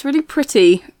 Yeah, it's really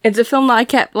pretty. It's a film that I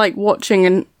kept watching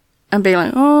and being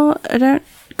like, oh, I don't...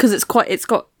 Because it's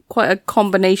got quite a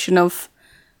combination of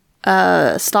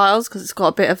styles, because it's got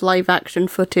a bit of live action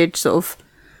footage sort of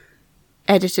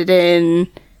edited in,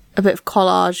 a bit of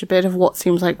collage, a bit of what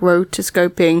seems like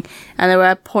rotoscoping, and there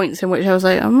were points in which I was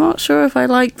like, I'm not sure if I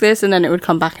like this, and then it would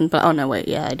come back and be like, oh no, wait,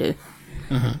 yeah, I do.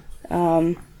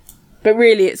 Mm-hmm. But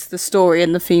really it's the story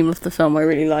and the theme of the film I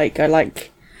really like. I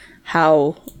like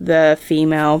how the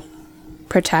female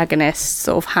protagonist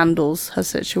sort of handles her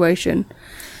situation.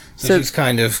 So she's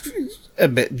kind of a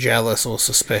bit jealous or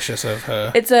suspicious of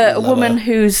her. It's a woman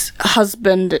whose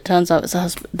husband, it turns out it's a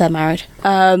husband, they're married,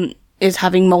 is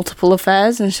having multiple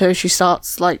affairs, and so she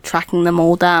starts tracking them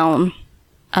all down,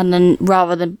 and then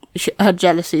rather than her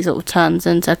jealousy sort of turns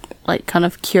into kind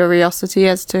of curiosity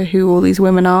as to who all these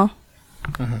women are,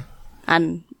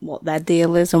 and what their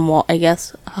deal is, and what I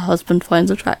guess her husband finds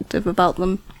attractive about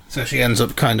them. So she ends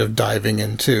up kind of diving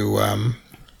into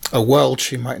a world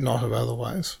she might not have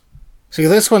otherwise. See,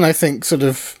 this one I think sort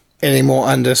of in a more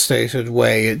understated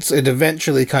way, it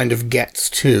eventually kind of gets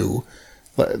to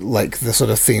the sort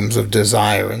of themes of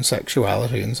desire and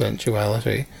sexuality and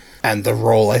sensuality, and the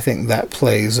role I think that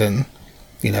plays in,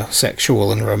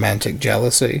 sexual and romantic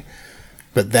jealousy.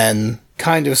 But then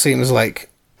kind of seems like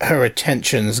her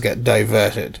attentions get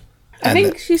diverted. I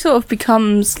think she sort of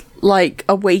becomes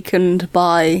awakened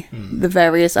by the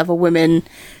various other women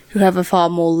who have a far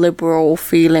more liberal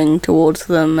feeling towards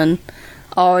them and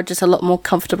are just a lot more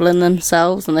comfortable in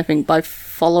themselves, and I think by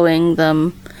following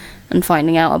them and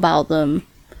finding out about them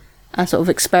and sort of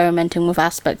experimenting with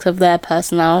aspects of their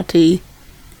personality,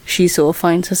 she sort of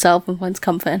finds herself and finds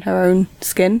comfort in her own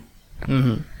skin.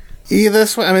 Mm-hmm. Yeah,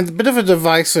 this one, a bit of a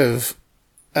divisive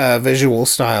visual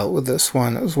style with this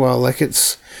one as well.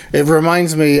 It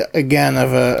reminds me again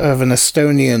of an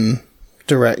Estonian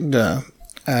director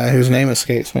whose name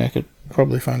escapes me. I could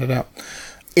probably find it out.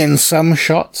 In some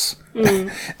shots,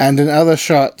 and in other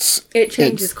shots, it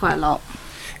changes quite a lot.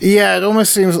 Yeah, it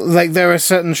almost seems like there are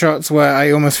certain shots where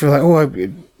I almost feel like, oh,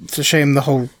 it's a shame the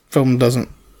whole film doesn't.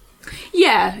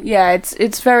 Yeah,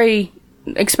 it's very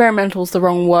experimental's the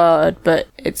wrong word, but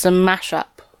it's a mashup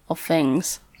of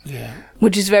things. Yeah.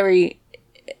 Which is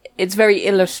it's very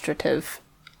illustrative.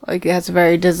 Like, it has a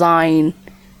very design,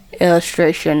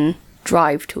 illustration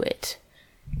drive to it.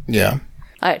 Yeah.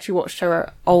 I actually watched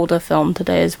her older film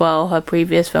today as well, her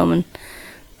previous film, and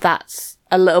that's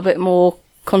a little bit more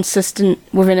consistent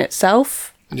within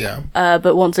itself. Yeah.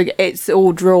 But once again, it's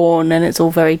all drawn and it's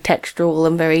all very textural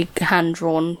and very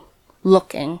hand-drawn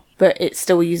looking. But it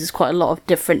still uses quite a lot of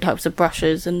different types of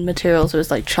brushes and materials. So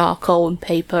it's like charcoal and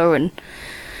paper and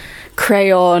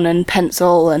crayon and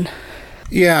pencil and...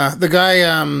 Yeah, the guy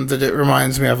that it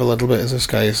reminds me of a little bit is this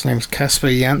guy. His name's Caspar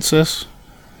Jancis.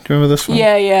 Do you remember this one?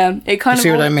 Yeah. It kind You of...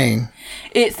 see what I mean?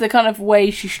 It's the kind of way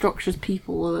she structures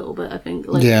people a little bit, I think.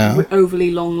 Like, Yeah. with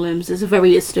overly long limbs. It's a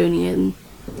very Estonian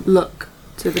look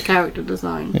to the character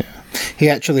design. Yeah. He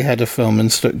actually had a film in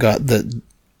Stuttgart that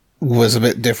was a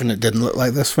bit different. It didn't look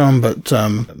like this film, but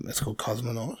it's called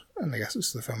Cosmonaut. And I guess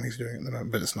it's the film he's doing at the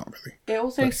moment, but it's not really. It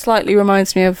also slightly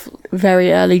reminds me of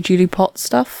very early Julie Potts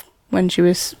stuff when she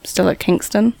was still at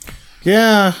Kingston.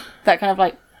 Yeah. That kind of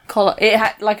like color.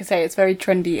 Like I say, it's very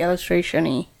trendy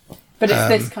illustration-y. But it's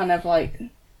this kind of like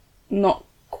not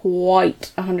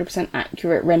quite 100%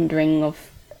 accurate rendering of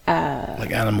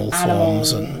Like animal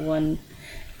forms and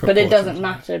but it doesn't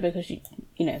matter because you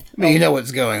know. I mean, you know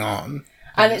what's going on.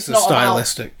 And it's a not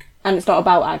stylistic. and it's not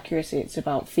about accuracy, it's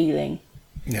about feeling.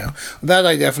 Yeah. That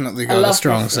I definitely got a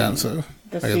strong this sense scene. of.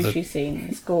 The Like sushi scene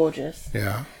is gorgeous.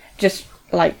 Yeah. Just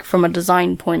like from a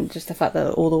design point, just the fact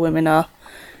that all the women are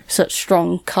such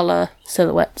strong colour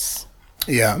silhouettes.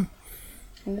 Yeah.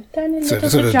 And the tiny So little to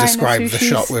sort of vagina describe the sushis.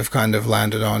 shot we've kind of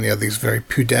landed on, these very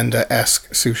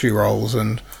Pudenda-esque sushi rolls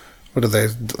and what are they,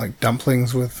 like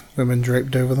dumplings with women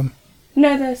draped over them?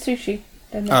 No, they're sushi.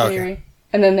 They're nigiri. Okay.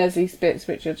 And then there's these bits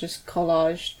which are just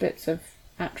collaged bits of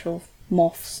actual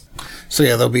moths. So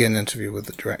yeah, there'll be an interview with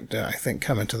the director, I think,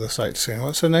 coming to the site soon.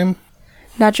 What's her name?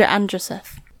 Nadja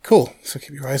Andruseth. Cool. So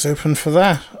keep your eyes open for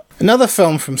that. Another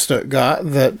film from Stuttgart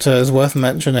that is worth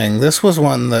mentioning. This was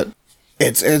one that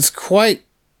it's quite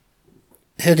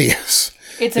hideous.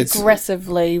 It's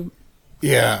aggressively...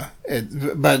 Yeah,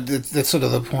 but that's sort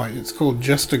of the point. It's called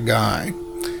Just a Guy.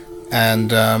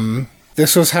 And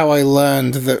this was how I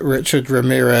learned that Richard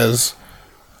Ramirez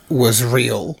was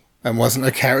real and wasn't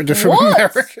a character from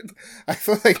American. I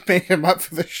thought they made him up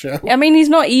for the show. I mean, he's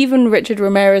not even Richard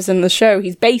Ramirez in the show.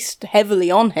 He's based heavily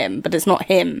on him, but it's not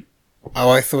him. Oh,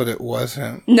 I thought it was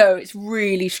him. No, it's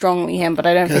really strongly him, but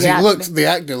I don't think Because the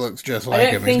actor looks just like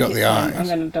him. He's got the eyes. I'm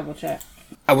going to double check.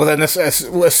 Well, then,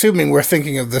 assuming we're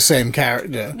thinking of the same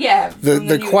character. Yeah.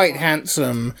 The quite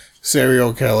handsome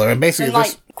serial killer. And basically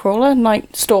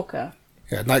Night Stalker.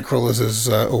 Yeah, Nightcrawlers is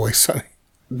Always Sunny.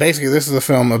 Basically, this is a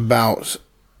film about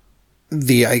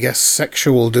the, I guess,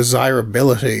 sexual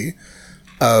desirability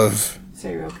of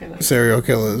serial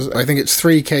killers. I think it's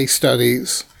 3 case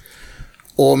studies.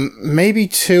 Or maybe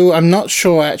 2. I'm not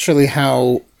sure actually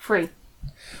how... 3.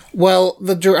 Well,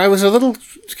 I was a little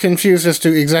confused as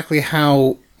to exactly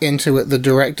how into it the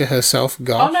director herself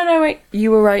got. Oh, no, wait.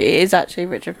 You were right. It is actually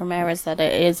Richard Ramirez that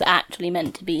it is actually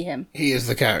meant to be him. He is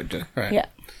the character, right? Yeah.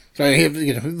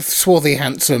 So, swarthy,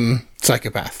 handsome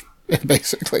psychopath,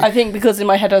 basically. I think because in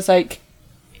my head I was like,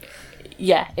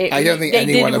 yeah. I don't think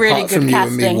anyone apart from you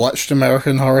and me watched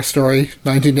American Horror Story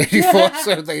 1984,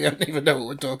 so they don't even know what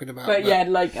we're talking about. But yeah,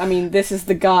 this is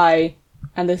the guy,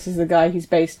 and this is the guy he's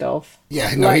based off.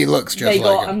 Yeah, no, he looks just like him. They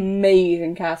got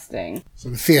amazing casting.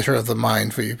 Some theatre of the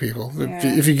mind for you people. Yeah.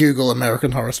 If you Google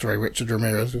American Horror Story Richard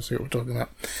Ramirez, you'll see what we're talking about.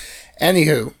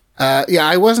 Anywho,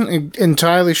 I wasn't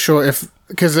entirely sure if...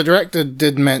 Because the director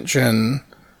did mention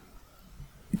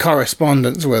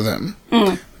correspondence with him.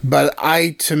 But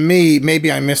to me, maybe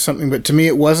I missed something, but to me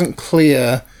it wasn't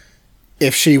clear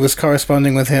if she was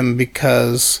corresponding with him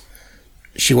because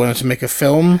she wanted to make a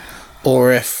film,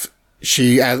 or if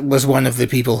she was one of the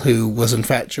people who was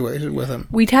infatuated with him.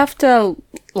 We'd have to,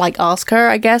 ask her,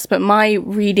 I guess, but my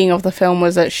reading of the film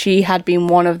was that she had been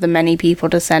one of the many people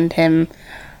to send him,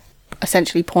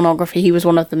 essentially, pornography. He was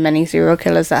one of the many serial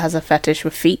killers that has a fetish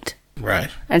with feet.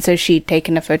 Right. And so she'd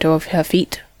taken a photo of her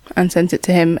feet and sent it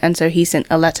to him, and so he sent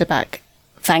a letter back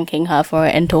thanking her for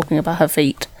it and talking about her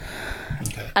feet.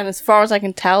 Okay. And as far as I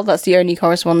can tell, that's the only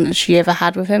correspondence she ever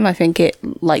had with him. I think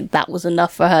that was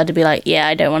enough for her to be like, yeah,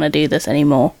 I don't want to do this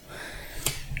anymore.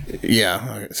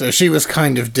 Yeah, okay. So she was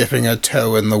kind of dipping her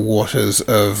toe in the waters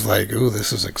of ooh,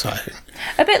 this is exciting.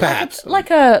 A bit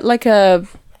like a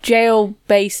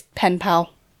jail-based pen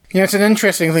pal. Yeah, it's an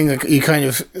interesting thing that you kind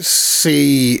of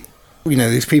see.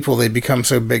 These people, they become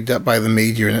so bigged up by the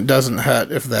media, and it doesn't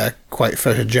hurt if they're quite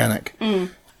photogenic.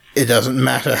 it doesn't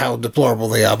matter how deplorable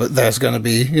they are, but there's going to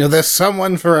be, there's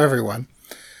someone for everyone.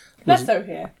 Less so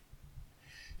here.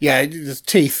 Yeah, his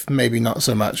teeth, maybe not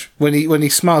so much. When he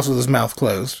smiles with his mouth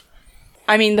closed.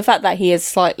 I mean, the fact that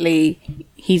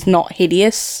he's not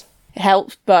hideous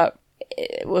helps, but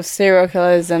with serial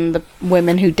killers and the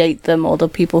women who date them or the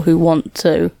people who want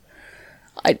to,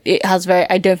 I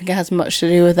don't think it has much to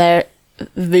do with their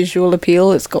visual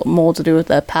appeal. It's got more to do with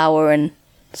their power and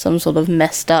some sort of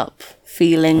messed up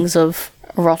feelings of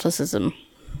eroticism.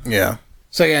 Yeah.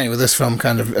 So anyway, this film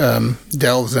kind of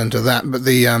delves into that, but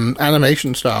the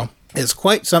animation style is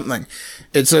quite something.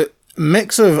 It's a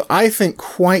mix of, I think,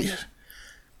 quite...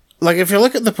 Like, if you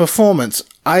look at the performance,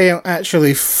 I don't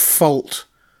actually fault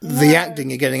the acting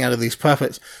you're getting out of these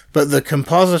puppets, but the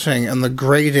compositing and the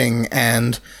grading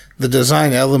and the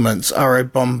design elements are a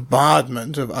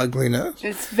bombardment of ugliness.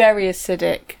 It's very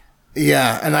acidic.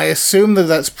 Yeah, and I assume that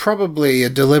that's probably a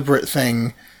deliberate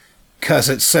thing, because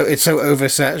it's so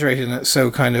oversaturated and it's so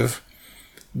kind of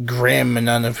grim and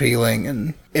unappealing,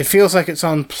 and it feels like it's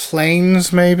on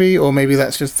planes, maybe, or maybe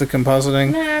that's just the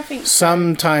compositing. No, I think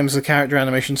sometimes the character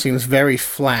animation seems very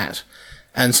flat,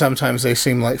 and sometimes they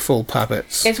seem like full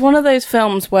puppets. it's one of those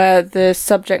films where the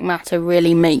subject matter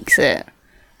really makes it,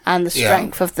 and the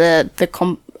strength of the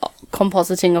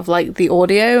compositing of like the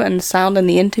audio and sound and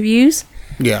the interviews.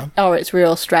 Yeah. Or its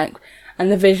real strength, and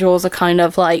the visuals are kind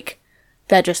of like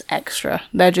they're just extra.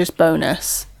 They're just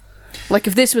bonus. Like,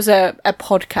 if this was a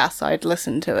podcast, I'd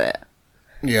listen to it.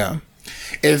 Yeah.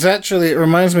 It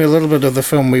reminds me a little bit of the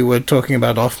film we were talking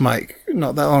about off mic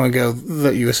not that long ago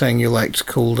that you were saying you liked,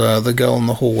 called The Girl in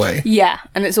the Hallway. Yeah,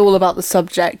 and it's all about the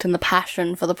subject and the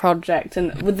passion for the project.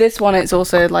 And with this one, it's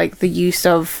also like the use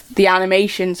of the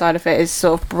animation side of it is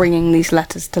sort of bringing these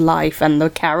letters to life and the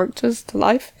characters to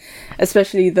life.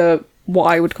 Especially what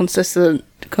I would consider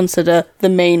the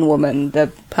main woman,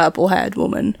 the purple-haired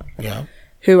woman. Yeah.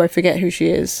 Who I forget who she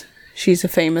is. She's a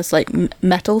famous, like,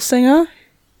 metal singer.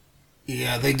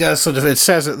 Yeah, it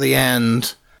says at the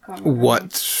end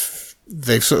what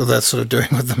they're sort of doing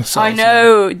with themselves. I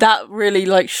know, that really,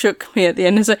 like, shook me at the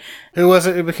end. It's like, who was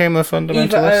it who became a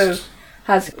fundamentalist? Eva O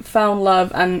has found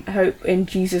love and hope in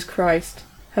Jesus Christ.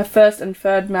 Her first and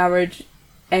third marriage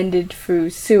ended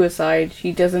through suicide.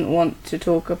 She doesn't want to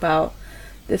talk about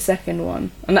the second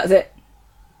one. And that's it.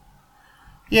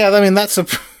 Yeah, I mean, that's a...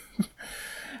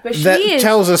 But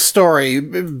tells a story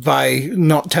by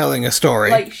not telling a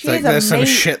story. There's some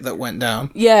shit that went down.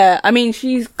 Yeah, I mean,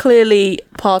 she's clearly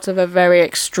part of a very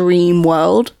extreme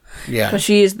world. Yeah. But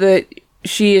she is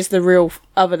the real,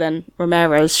 other than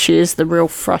Ramirez, she is the real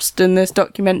thrust in this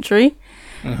documentary.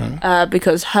 Mm-hmm.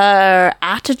 Because her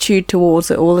attitude towards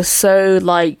it all is so,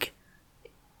 like,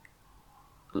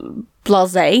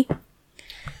 blasé.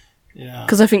 Yeah.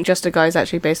 Because I think Just a Guy is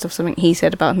actually based off something he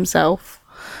said about himself.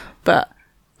 But...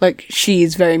 like,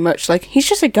 she's very much like, he's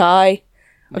just a guy.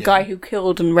 A guy who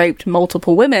killed and raped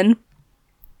multiple women.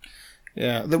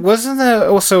 Yeah. Wasn't there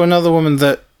also another woman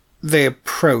that they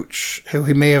approach, who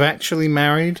he may have actually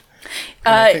married?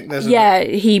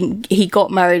 He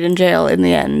got married in jail in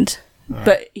the end. Right.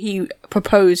 But he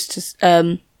proposed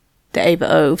to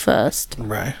Eva O first.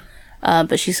 Right.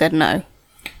 But she said no.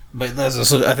 But there's a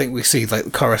sort of, I think we see,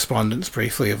 like, correspondence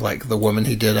briefly of, like, the woman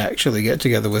he did actually get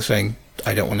together with saying,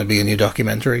 I don't want to be in your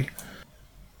documentary.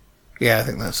 Yeah, I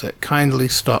think that's it. Kindly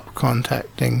stop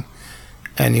contacting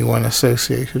anyone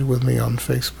associated with me on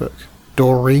Facebook.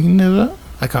 Doreen, is it?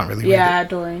 I can't really read it. Yeah,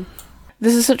 Doreen.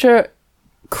 This is such a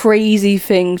crazy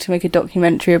thing to make a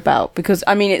documentary about, because,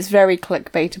 I mean, it's very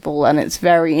clickbaitable and it's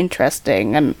very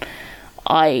interesting, and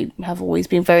I have always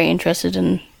been very interested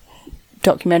in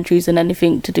documentaries and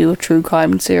anything to do with true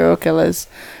crime and serial killers.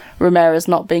 Ramirez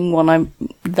not being one I'm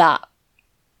that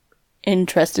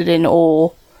interested in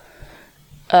or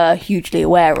hugely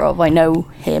aware of. I know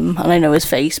him and I know his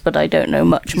face, but I don't know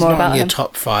much more about him. He's not in your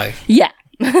top 5. Yeah.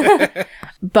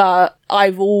 But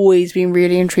I've always been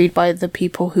really intrigued by the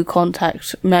people who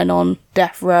contact men on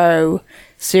death row,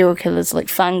 serial killers, like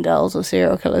fangirls of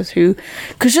serial killers who...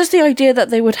 because just the idea that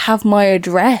they would have my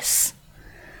address...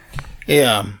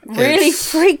 yeah. Really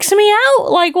freaks me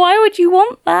out. Like, why would you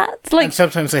want that? Like, and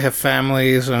sometimes they have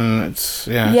families and it's,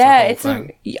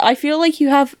 I feel like you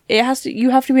have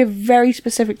to be a very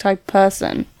specific type of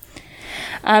person.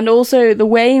 And also the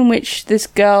way in which this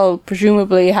girl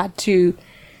presumably had to,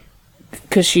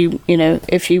 because she,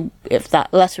 if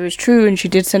that letter is true and she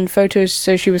did send photos,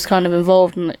 so she was kind of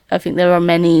involved, and I think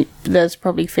there's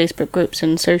probably Facebook groups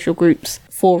and social groups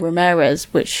for Ramirez,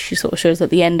 which she sort of shows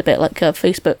at the end a bit like a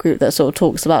Facebook group that sort of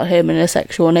talks about him and his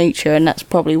sexual nature, and that's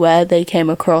probably where they came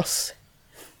across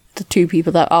the two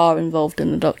people that are involved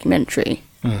in the documentary.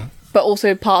 But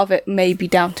also part of it may be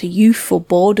down to youth or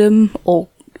boredom or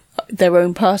their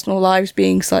own personal lives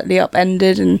being slightly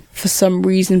upended and for some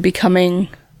reason becoming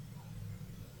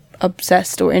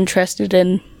obsessed or interested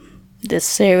in this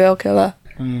serial killer.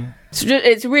 So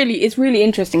it's really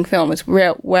interesting film. It's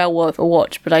well worth a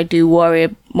watch, but I do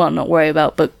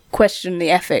but question the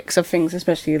ethics of things,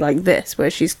 especially like this, where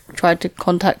she's tried to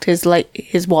contact his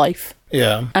wife.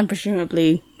 Yeah. And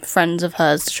presumably friends of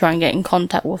hers to try and get in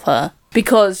contact with her.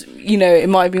 Because, it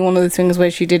might be one of the things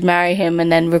where she did marry him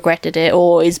and then regretted it,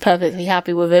 or is perfectly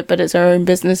happy with it, but it's her own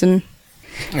business and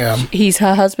he's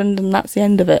her husband and that's the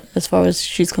end of it, as far as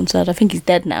she's concerned. I think he's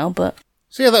dead now, but...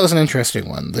 So yeah, that was an interesting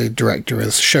one. The director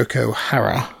is Shoko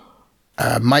Hara.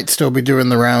 Might still be doing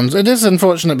the rounds. It is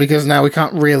unfortunate because now we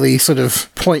can't really sort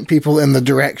of point people in the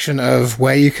direction of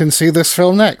where you can see this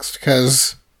film next,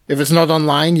 because if it's not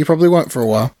online, you probably won't for a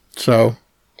while. So,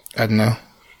 I don't know.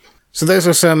 So those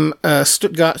are some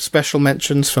Stuttgart special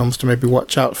mentions, films to maybe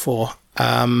watch out for.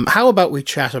 How about we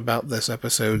chat about this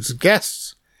episode's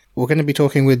guests? We're going to be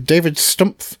talking with David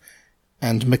Stumpf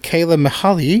and Michaela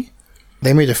Mihaly.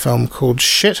 They made a film called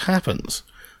Shit Happens,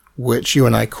 which you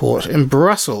and I caught in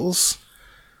Brussels,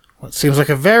 what seems like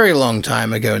a very long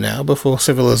time ago now, before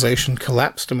civilization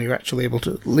collapsed and we were actually able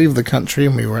to leave the country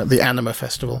and we were at the Anima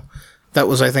Festival. That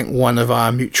was, I think, one of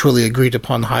our mutually agreed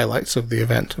upon highlights of the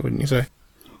event, wouldn't you say?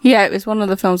 Yeah, it was one of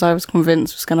the films I was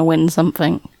convinced was going to win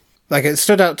something. Like, it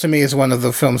stood out to me as one of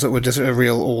the films that were just a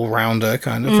real all-rounder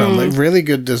kind of film. Like, really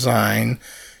good design.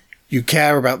 You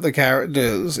care about the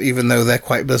characters, even though they're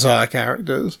quite bizarre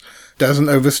characters. Doesn't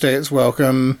overstay its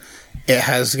welcome. It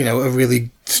has, a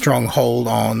really strong hold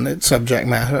on its subject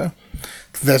matter.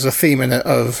 There's a theme in it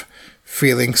of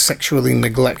feeling sexually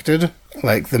neglected,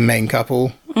 like the main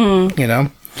couple,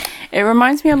 It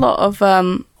reminds me a lot of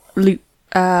Luke,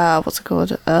 what's it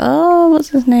called? What's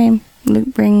his name?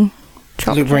 Luke Bring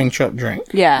Chop Drink.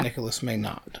 Yeah. Nicholas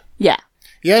Maynard. Yeah.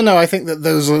 Yeah, no, I think that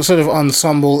those are sort of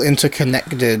ensemble,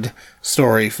 interconnected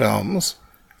story films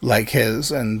like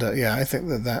his, and I think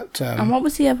that... And what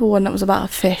was the other one that was about a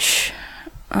fish?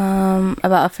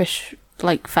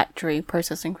 Like, factory,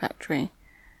 processing factory.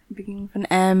 Beginning with an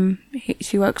M.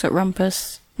 She works at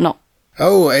Rumpus. No.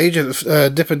 Oh, Agent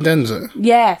Dip and Denza.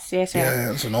 Yes. Yeah,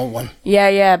 that's an old one.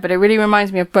 Yeah, but it really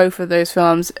reminds me of both of those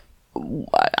films.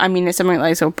 I mean, it's something that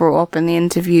I sort of brought up in the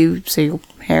interview, so you'll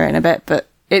hear it in a bit, but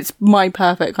it's my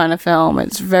perfect kind of film.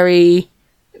 It's very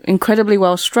incredibly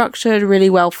well structured, really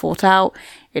well thought out.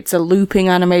 It's a looping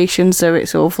animation, so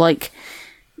it's sort of like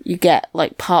you get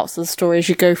like parts of the story as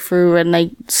you go through and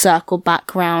they circle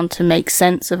back around to make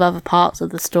sense of other parts of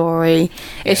the story.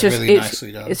 It's just really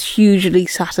nicely done. It's hugely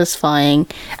satisfying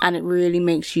and it really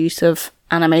makes use of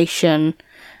animation,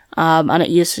 and it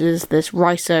uses this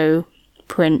Riso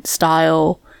print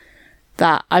style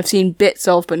that I've seen bits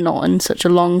of but not in such a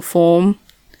long form,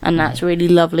 and that's really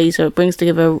lovely. So it brings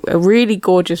together a really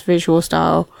gorgeous visual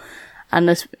style and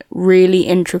this really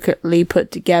intricately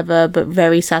put together but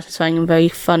very satisfying and very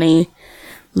funny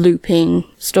looping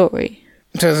story.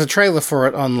 So there's a trailer for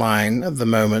it online at the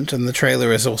moment, and the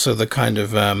trailer is also the kind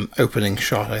of opening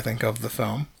shot, I think, of the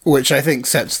film, which I think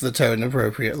sets the tone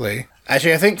appropriately.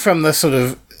 Actually, I think from the sort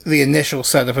of the initial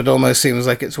setup, it almost seems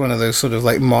like it's one of those sort of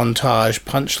like montage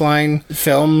punchline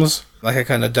films, like a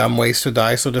kind of Dumb Ways to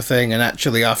Die sort of thing, and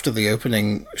actually after the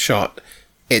opening shot,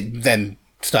 it then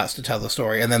starts to tell the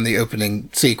story, and then the opening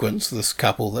sequence, this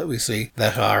couple that we see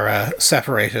that are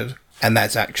separated, and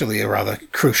that's actually a rather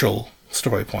crucial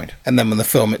story point. And then when the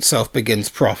film itself begins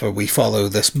proper, we follow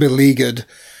this beleaguered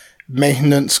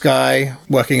maintenance guy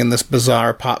working in this bizarre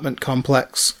apartment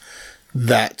complex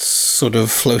that's sort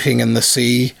of floating in the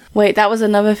sea. Wait, that was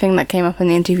another thing that came up in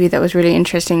the interview that was really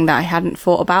interesting that I hadn't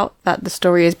thought about, that the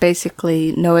story is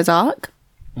basically Noah's Ark.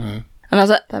 And I was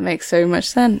like, that makes so much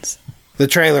sense. The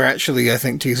trailer actually, I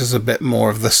think, teases a bit more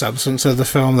of the substance of the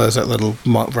film. There's that little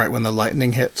right when the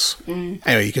lightning hits.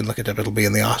 Anyway, you can look it up. It'll be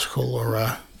in the article,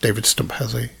 or David Stump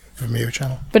has a Vimeo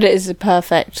channel. But it is a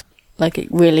perfect, like,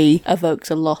 it really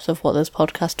evokes a lot of what this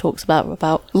podcast talks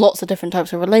about lots of different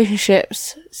types of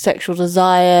relationships, sexual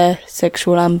desire,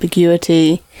 sexual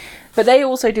ambiguity. But they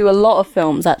also do a lot of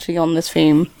films, actually, on this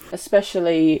theme,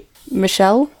 especially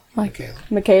Michaela,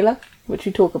 which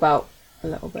we talk about a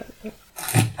little bit.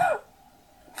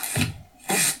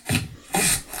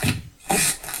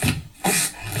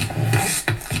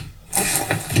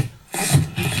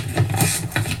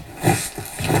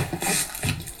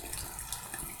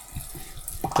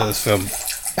 So this film,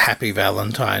 Happy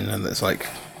Valentine, and it's like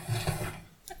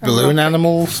balloon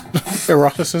animals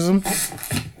eroticism.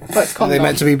 But are they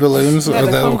meant to be balloons, or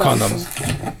they're all condoms?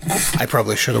 I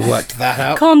probably should have worked that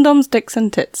out. Condoms, dicks,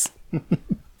 and tits.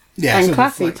 Yeah, and so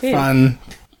classy, it's too. Fun,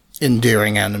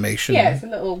 endearing animation. Yeah, it's a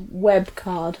little web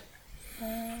card.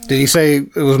 Did he say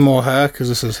it was more her? Because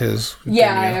this is his.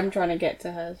 Yeah, I video. am trying to get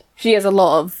to her. She has a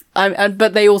lot of...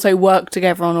 but they also work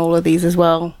together on all of these as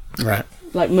well. Right.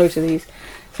 Like, most of these.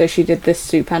 So she did this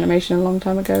soup animation a long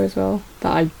time ago as well.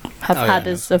 That I have had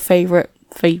as a favourite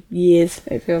for years,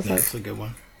 it feels like. That's a good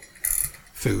one.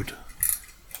 Food.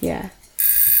 Yeah.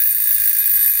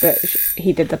 But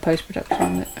he did the post-production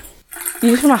on it.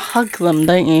 You just want to hug them,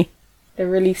 don't you? They're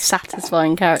really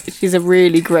satisfying characters. She's a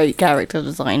really great character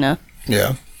designer.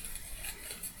 Yeah.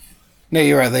 No,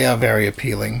 you're right. They are very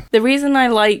appealing. The reason I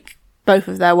like both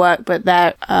of their work, but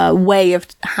their way of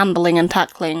handling and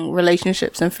tackling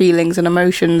relationships and feelings and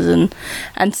emotions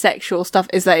and sexual stuff,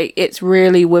 is that it's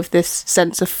really with this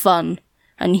sense of fun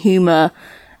and humour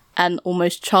and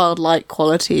almost childlike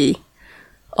quality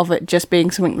of it just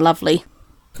being something lovely.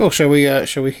 Cool. Shall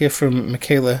we hear from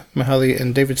Michaela Mihaly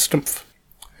and David Stumpf?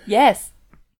 Yes.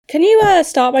 Can you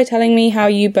start by telling me how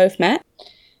you both met?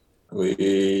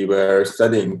 We were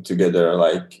studying together,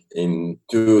 like, in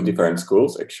 2 different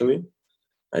schools, actually.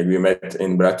 Like, we met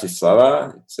in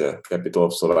Bratislava. It's the capital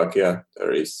of Slovakia.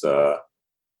 There is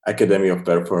Academy of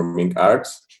Performing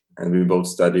Arts, and we both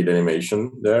studied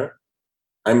animation there.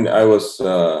 I was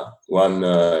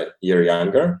 1 year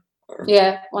younger.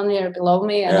 Yeah, 1 year below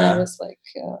me, and I was like...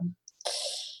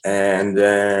 And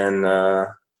then,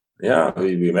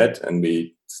 we met, and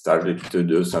we started to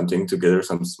do something together,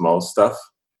 some small stuff.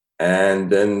 And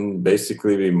then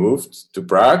basically we moved to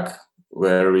Prague,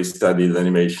 where we studied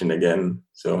animation again.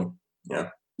 So, yeah.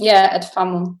 Yeah, at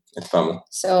FAMU. At FAMU.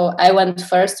 So I went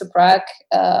first to Prague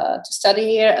to study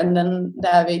here, and then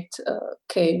David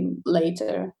came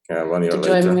later 1 year to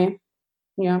later. join me.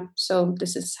 Yeah, so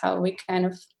this is how we kind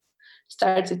of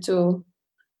started to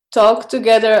talk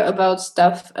together about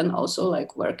stuff and also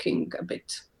like working a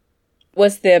bit.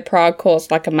 Was the Prague course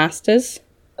like a master's?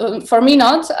 For me,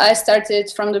 not. I started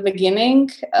from the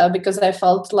beginning because I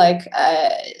felt like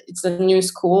it's a new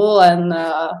school and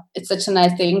it's such a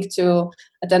nice thing to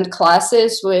attend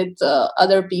classes with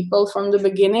other people from the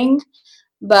beginning.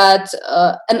 But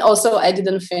and also I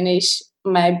didn't finish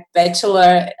my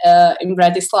bachelor in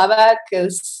Bratislava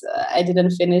because I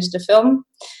didn't finish the film.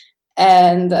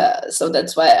 And so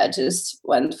that's why I just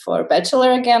went for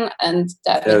bachelor again. And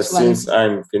that since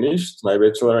I'm finished my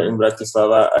bachelor in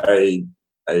Bratislava,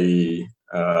 I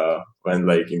went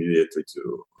like immediately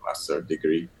to master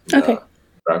degree in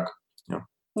Prague.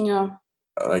 Yeah.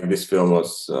 Like this film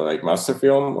was like master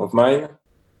film of mine.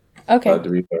 Okay. But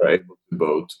we were able to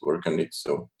both work on it.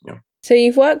 So yeah. So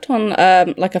you've worked on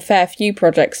like a fair few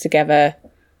projects together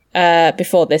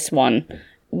before this one.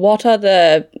 What are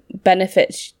the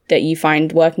benefits that you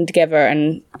find working together,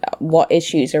 and what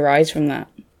issues arise from that?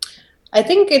 I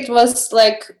think it was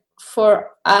like, for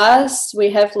us, we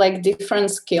have like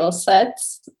different skill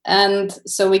sets, and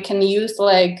so we can use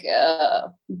like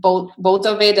both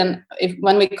of it, and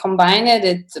when we combine it,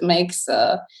 it makes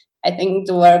I think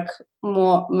the work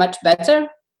much better,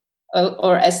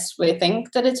 or as we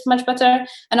think that it's much better.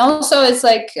 And also it's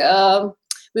like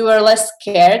we were less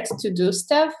scared to do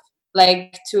stuff,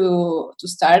 like to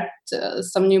start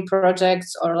some new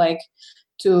projects, or like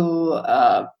to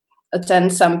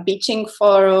attend some pitching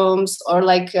forums, or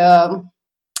like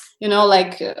we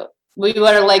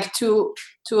were like two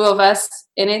of us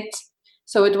in it,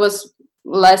 so it was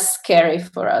less scary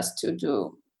for us to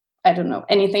do, I don't know,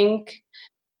 anything.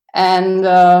 And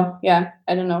I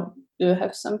don't know, do you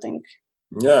have something?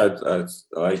 Yeah, it's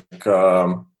like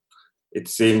it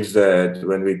seems that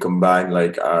when we combine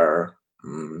like our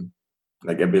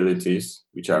like abilities,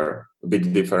 which are a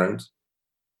bit different,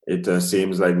 it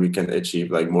seems like we can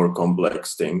achieve like more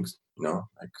complex things,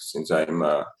 like since I'm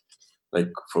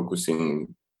like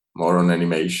focusing more on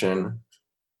animation,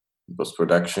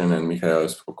 post-production, and Michael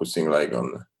is focusing like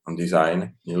on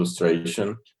design,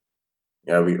 illustration.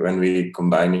 Yeah, when we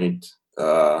combine it,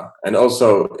 and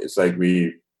also it's like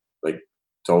we like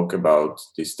talk about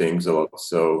these things a lot,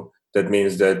 so that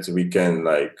means that we can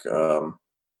like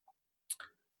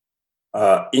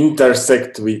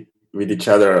intersect with each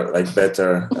other like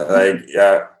better.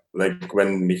 Like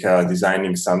when Micha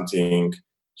designing something,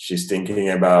 she's thinking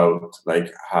about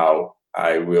like how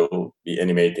I will be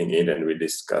animating it, and we're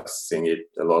discussing it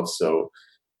a lot. So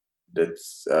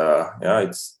that's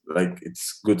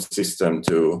it's good system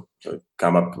to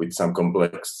come up with some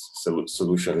complex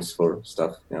solutions for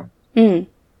stuff.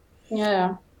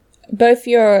 Yeah. Both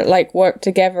your like work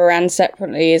together and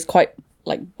separately is quite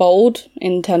like bold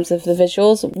in terms of the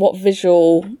visuals. What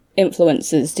visual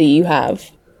influences do you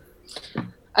have?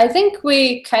 I think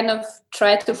we kind of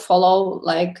try to follow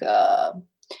like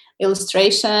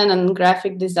illustration and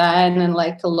graphic design and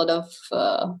like a lot of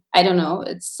I don't know,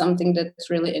 it's something that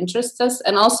really interests us.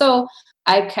 And also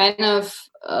I kind of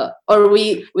or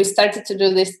we started to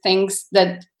do these things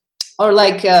that, or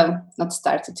like not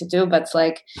started to do, but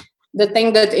like the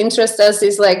thing that interests us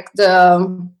is like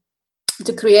the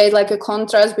to create like a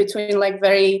contrast between like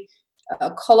very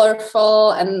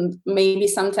colorful and maybe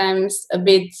sometimes a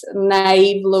bit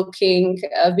naive looking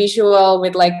visual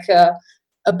with like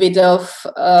a bit of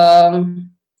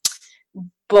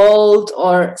bold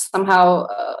or somehow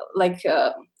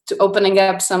to opening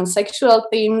up some sexual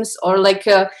themes, or like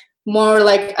more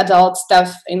like adult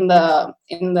stuff in the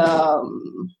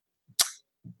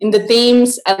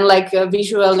themes, and like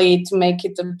visually to make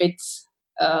it a bit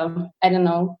I don't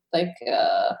know, like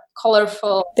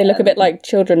colorful. They look a bit like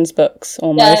children's books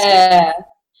almost. Yeah.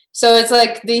 So it's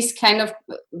like this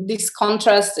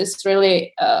contrast is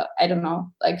really I don't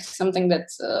know, like something that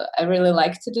I really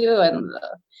like to do,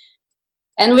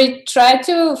 and we try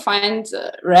to find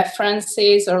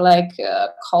references or like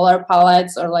color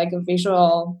palettes or like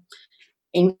visual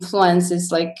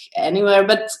influences like anywhere,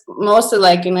 but mostly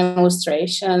like in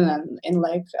illustration and in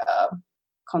like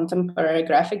contemporary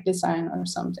graphic design or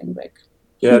something like.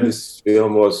 Yeah, this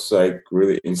film was like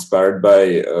really inspired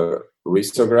by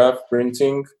risograph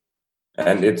printing,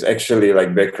 and it's actually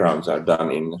like backgrounds are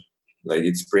done in like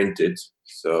it's printed,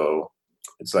 so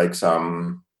it's like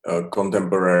some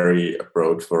contemporary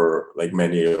approach for like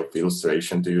many of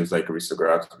illustration to use like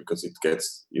risographs, because it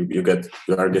gets you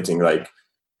are getting like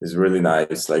this really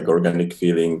nice like organic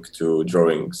feeling to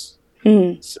drawings.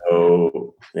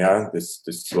 So yeah, this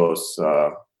was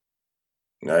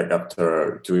like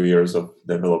after 2 years of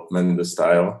development, the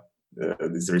style,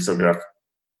 this risograph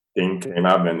thing came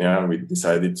up, and yeah, we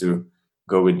decided to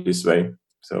go with this way.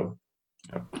 So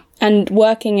yeah. And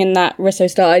working in that riso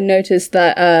style, I noticed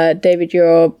that David,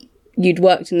 you'd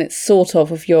worked in it sort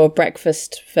of your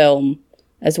breakfast film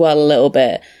as well a little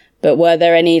bit, but were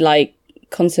there any like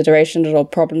considerations or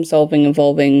problem solving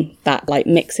involving that like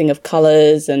mixing of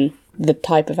colors and the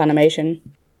type of animation?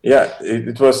 Yeah,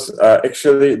 it was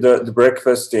actually the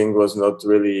breakfast thing was not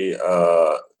really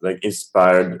like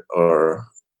inspired or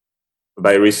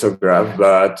by risograph,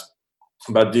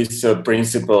 but this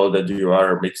principle that you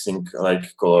are mixing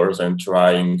like colors and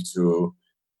trying to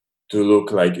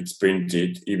look like it's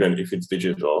printed, even if it's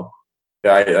digital.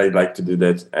 Yeah, I like to do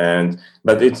that,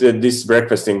 but it's this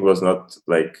breakfast thing was not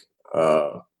like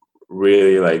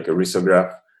really like a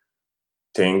risograph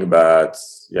thing, but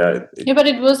yeah. But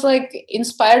it was like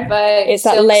inspired by. It's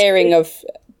that layering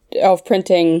of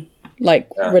printing, like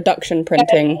reduction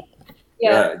printing.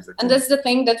 Yeah, exactly. And that's the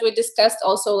thing that we discussed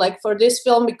also, like for this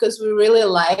film, because we really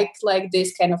liked like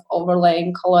this kind of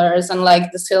overlaying colors and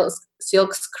like the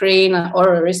silk screen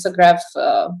or a risograph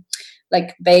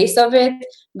like base of it.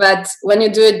 But when you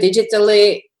do it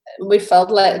digitally, we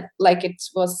felt like it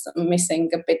was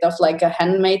missing a bit of like a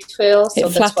handmade feel. So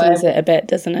it flattens it a bit,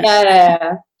 doesn't it?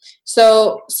 Yeah.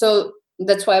 So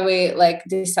that's why we like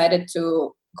decided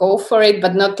to go for it,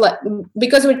 but not like,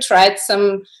 because we tried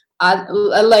some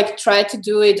like try to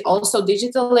do it also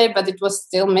digitally, but it was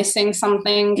still missing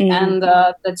something, and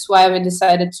that's why we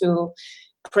decided to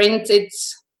print it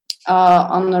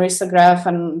on a risograph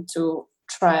and to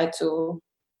try to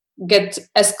get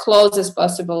as close as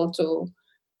possible to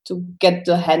get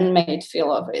the handmade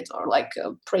feel of it, or like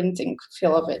a printing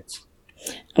feel of it.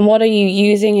 And what are you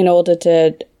using in order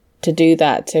to do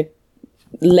that, to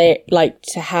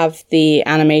have the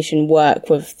animation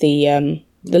work with the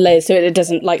layers, so it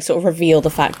doesn't like sort of reveal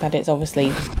the fact that it's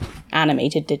obviously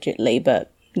animated digitally,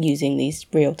 but using these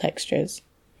real textures?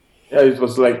 Yeah, it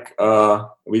was like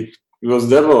we was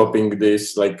developing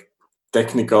this like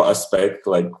technical aspect,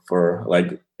 like for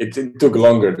like it took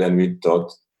longer than we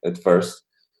thought at first,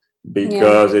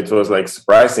 because it was like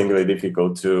surprisingly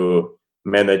difficult to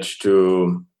manage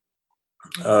to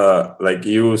like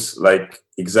use like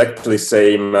exactly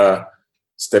same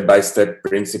step-by-step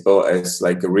principle as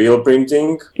like a real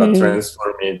printing, but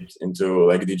transform it into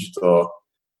like digital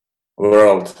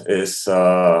world is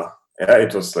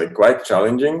it was like quite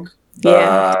challenging.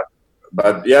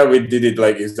 But yeah, we did it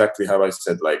like exactly how I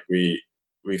said, like we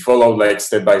followed like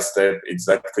step-by-step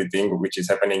exactly thing which is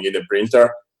happening in the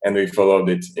printer, and we followed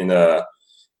it in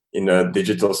a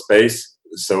digital space.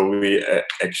 So we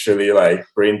actually like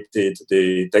printed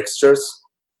the textures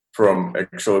from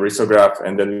actual risograph,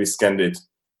 and then we scanned it,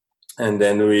 and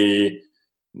then we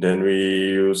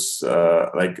use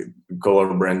like color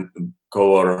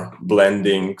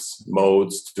blendings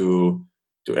modes to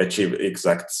achieve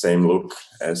exact same look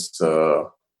as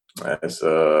as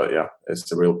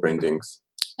real printings.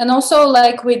 And also,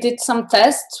 like, we did some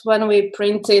tests when we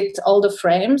printed all the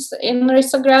frames in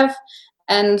Risograph,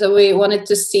 and we wanted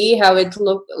to see how it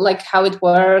how it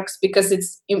works, because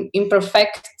it's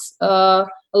imperfect a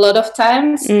lot of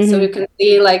times. So you can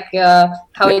see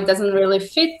how it doesn't really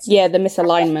fit. Yeah, the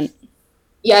misalignment.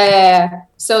 Yeah.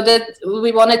 So that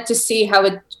we wanted to see how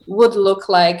it would look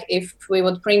like if we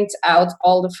would print out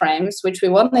all the frames, which we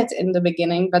wanted in the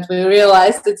beginning, but we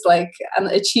realized it's like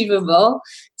unachievable.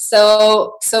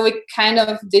 So we kind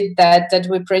of did that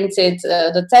we printed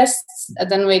the tests, and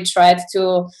then we tried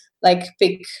to like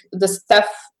pick the stuff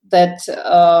that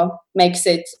makes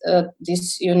it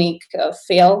this unique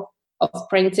feel of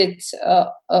printed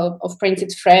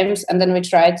frames, and then we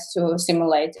tried to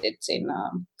simulate it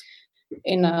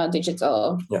in a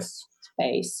digital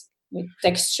space with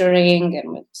texturing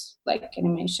and with like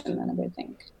animation and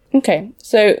everything. Okay,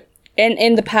 so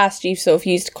in the past you've sort of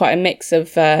used quite a mix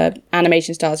of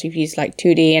animation styles. You've used like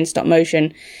 2D and stop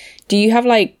motion. Do you have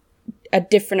like a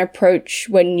different approach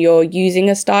when you're using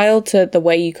a style to the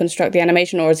way you construct the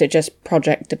animation, or is it just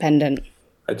project dependent?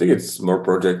 I think it's more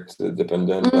project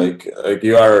dependent. Like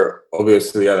you are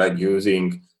obviously like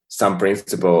using some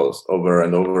principles over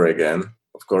and over again,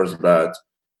 of course, but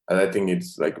I think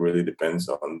it's like really depends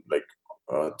on like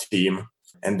team,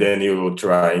 and then you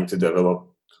trying to develop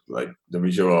like the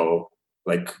visual,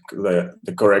 like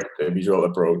the correct visual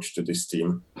approach to this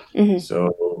team.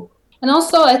 So. And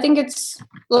also, I think it's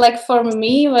like for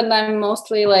me, when I'm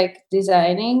mostly like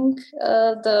designing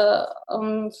the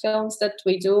films that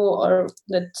we do or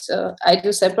that I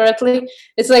do separately,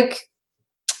 it's like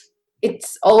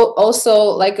it's also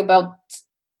like about,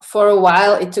 for a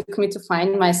while it took me to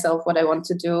find myself what I want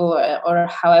to do or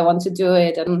how I want to do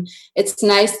it, and it's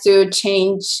nice to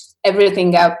change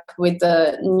everything up with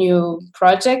the new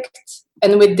project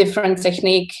and with different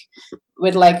technique.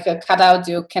 With like a cutout,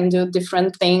 you can do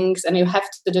different things, and you have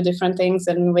to do different things,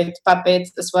 and with Puppet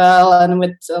as well, and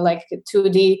with like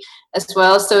 2D as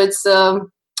well. So it's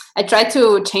I try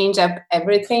to change up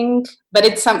everything, but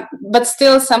but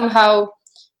still somehow,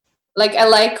 like I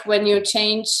like when you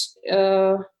change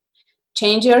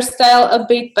your style a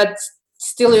bit, but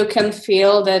still you can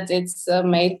feel that it's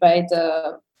made by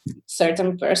the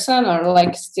certain person, or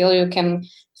like still you can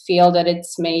feel that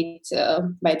it's made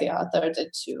by the author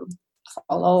that you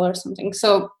follow or something.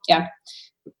 So yeah,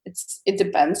 it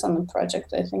depends on the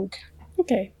project, I think.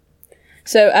 Okay.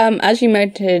 So as you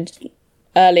noted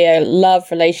earlier,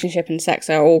 love, relationship and sex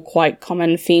are all quite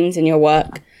common themes in your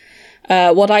work.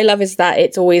 What I love is that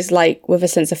it's always like with a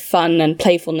sense of fun and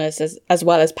playfulness as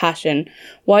well as passion.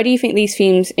 Why do you think these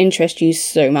themes interest you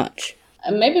so much?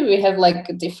 Maybe we have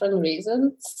like different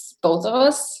reasons, both of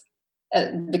us,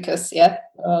 because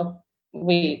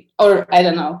or I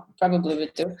don't know, probably we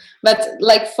do. But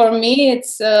like for me,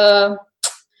 it's I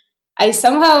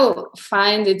somehow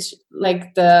find it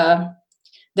like that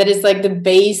is like the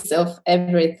base of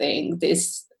everything.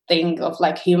 This thing of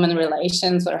like human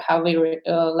relations, or how we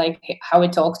how we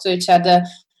talk to each other,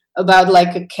 about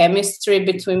like a chemistry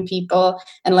between people,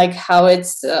 and like how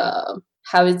the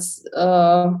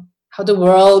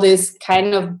world is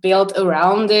kind of built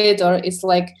around it, or it's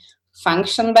like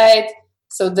function by it.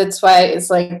 So that's why it's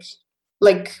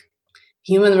like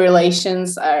human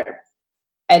relations are,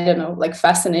 I don't know, like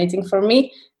fascinating for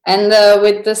me. And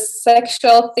with the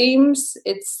sexual themes,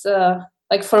 it's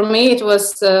like for me it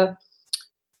was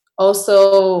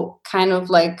also kind of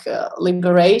like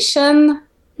liberation,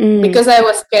 because I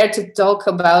was scared to talk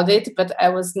about it, but I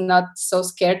was not so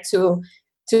scared to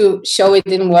show it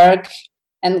in work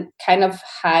and kind of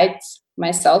hide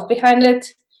myself behind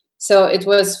it. So it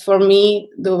was for me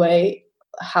the way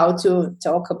how to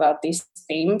talk about these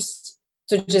themes,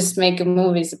 to just make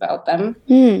movies about them.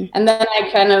 And then I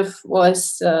kind of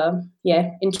was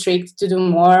intrigued to do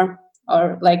more,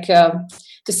 or like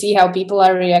to see how people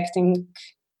are reacting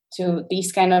to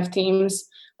these kind of themes,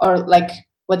 or like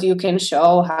what you can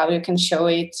show, how you can show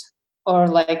it, or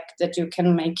like that you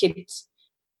can make it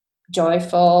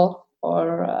joyful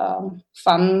or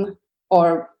fun,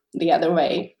 or the other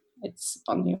way. It's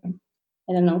on you.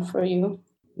 I don't know, for you.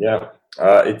 Yeah,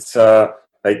 it's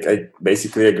like I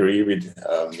basically agree with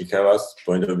Michaela's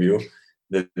point of view,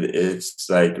 that it's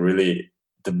like really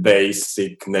the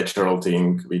basic natural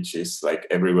thing which is like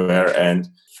everywhere. And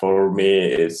for me,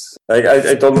 it's like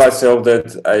I told myself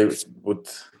that I would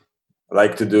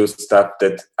like to do stuff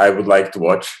that I would like to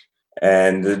watch,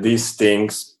 and these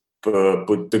things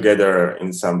put together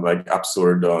in some like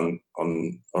absurd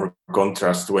or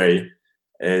contrast way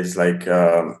is like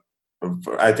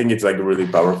I think it's like a really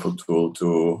powerful tool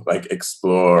to like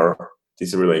explore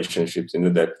these relationships in the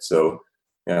depth. So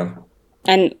yeah.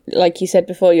 And like you said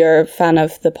before, you're a fan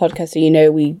of the podcast, so you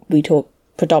know we talk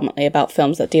predominantly about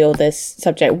films that deal with this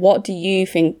subject. What do you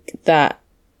think that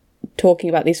talking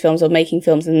about these films or making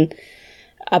films and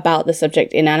about the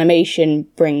subject in animation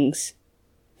brings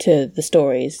to the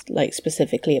stories, like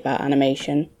specifically about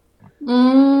animation?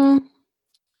 When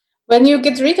you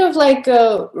get rid of like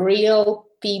real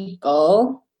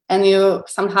people and you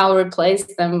somehow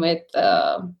replace them with,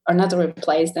 or not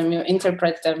replace them, you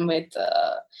interpret them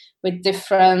with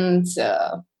different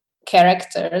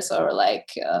characters, or like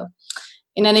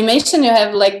in animation, you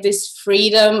have like this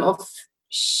freedom of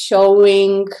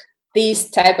showing these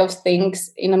type of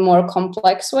things in a more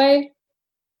complex way,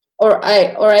 or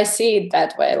I see it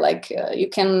that way. Like you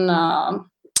can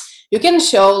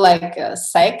show like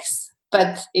sex,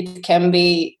 but it can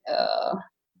be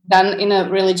done in a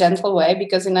really gentle way,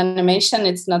 because in animation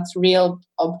it's not real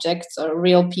objects or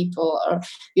real people, or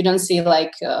you don't see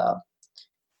like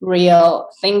real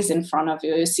things in front of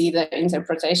you. You see the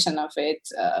interpretation of it,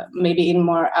 maybe in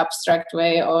more abstract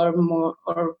way, or more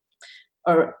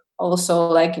or also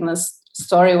like in a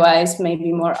story wise,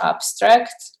 maybe more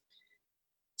abstract.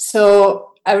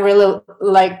 So I really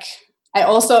like. I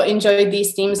also enjoy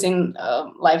these themes in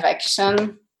live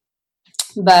action,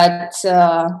 but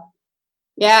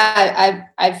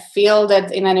I feel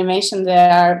that in animation they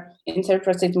are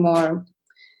interpreted more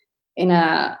in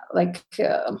a like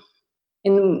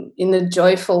in a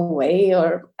joyful way,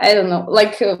 or I don't know,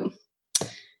 like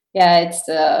it's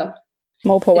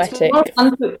more poetic.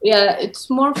 It's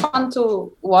more fun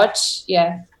to watch,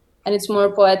 and it's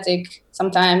more poetic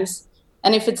sometimes.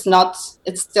 And if it's not,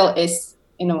 it still is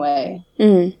in a way.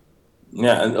 Mm.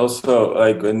 Yeah, and also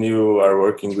like when you are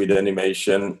working with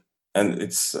animation, and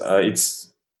it's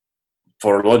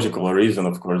for logical reason,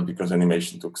 of course, because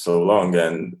animation took so long,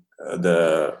 and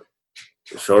the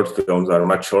short films are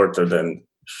much shorter than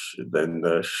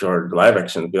the short live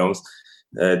action films.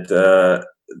 That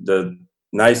the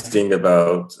nice thing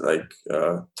about like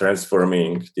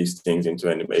transforming these things into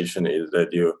animation is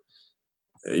that you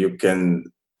can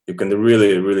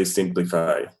really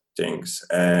simplify things,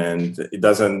 and it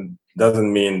doesn't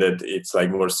mean that it's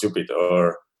like more stupid,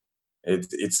 or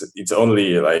it's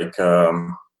only like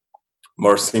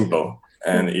more simple,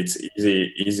 and it's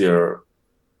easier.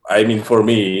 I mean, for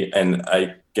me, and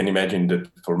I can imagine that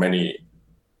for many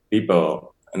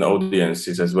people and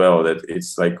audiences as well, that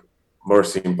it's like more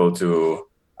simple to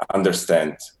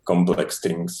understand complex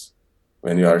things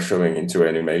when you are showing into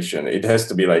animation. It has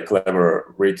to be like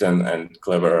clever written and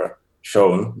clever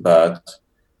shown, but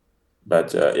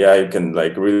you can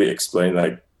like really explain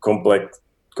like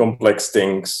complex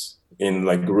things in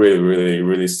like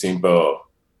really simple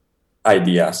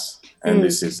ideas, and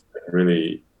this is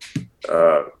really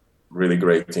really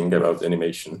great thing about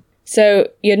animation. So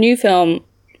your new film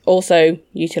also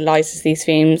utilizes these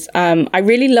themes. I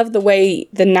really love the way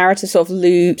the narrative sort of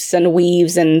loops and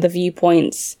weaves, and the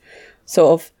viewpoints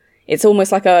sort of, it's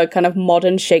almost like a kind of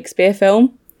modern Shakespeare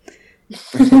film.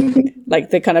 Like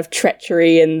the kind of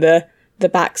treachery and the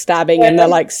backstabbing and the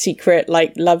like secret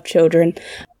like love children.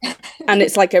 And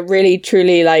it's like a really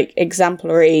truly like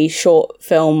exemplary short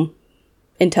film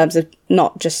in terms of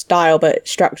not just style but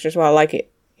structure as well. Like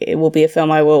it will be a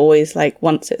film I will always, like,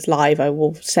 once it's live, I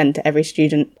will send to every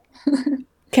student.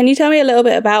 Can you tell me a little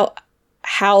bit about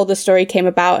how the story came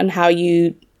about and how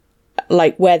you,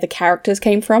 like, where the characters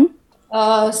came from?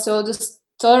 So the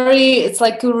story, it's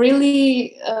like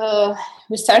really,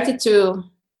 we started to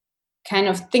kind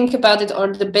of think about it,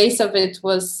 or the base of it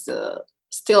was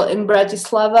still in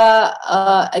Bratislava.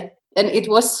 And it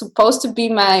was supposed to be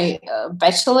my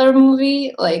bachelor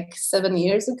movie like 7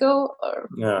 years ago, or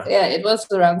it was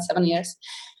around 7 years.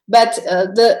 But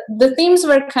the themes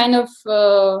were kind of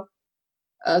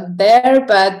there,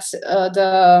 but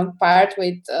the part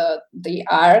with the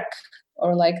ark,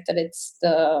 or like that it's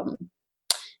the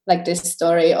like this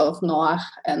story of Noah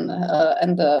and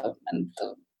the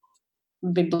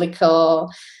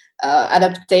biblical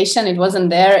adaptation, it wasn't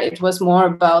there. It was more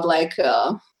about like.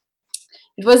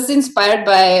 It was inspired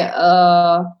by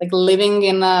like living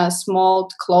in small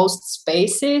closed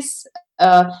spaces,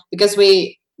 because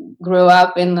we grew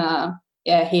up in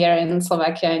here in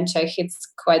Slovakia, in Czech. It's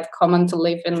quite common to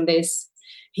live in these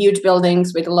huge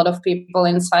buildings with a lot of people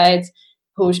inside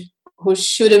who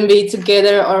shouldn't be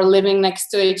together or living next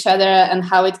to each other, and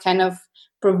how it kind of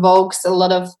provokes a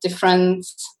lot of different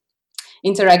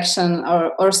interaction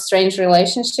or strange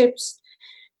relationships.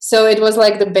 So it was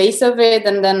like the base of it,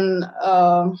 and then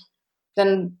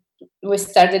we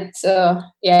started.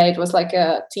 It was like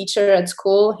a teacher at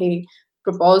school. He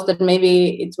proposed that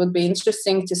maybe it would be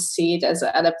interesting to see it as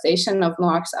an adaptation of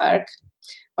Noah's Ark,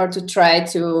 or to try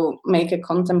to make a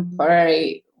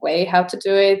contemporary way how to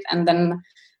do it. And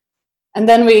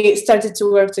then we started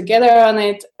to work together on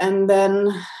it, and then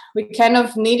we kind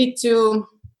of needed to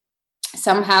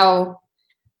somehow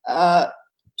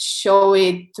show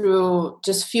it through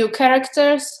just few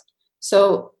characters.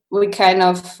 So we kind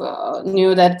of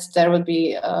knew that there would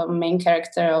be a main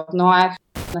character of Noah,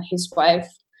 his wife.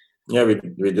 Yeah,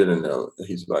 we didn't know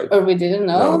his wife. Or we didn't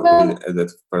know No, about? at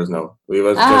first, no. We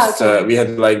was just okay. we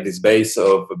had like this base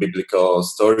of a biblical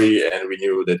story, and we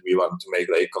knew that we want to make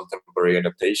like contemporary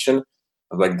adaptation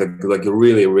of like a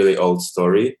really, really old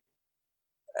story,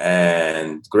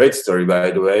 and great story,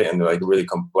 by the way, and like really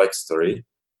complex story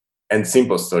and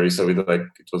simple story. So it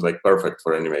was like perfect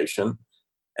for animation.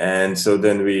 And so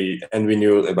then we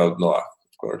knew about Noah,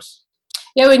 of course.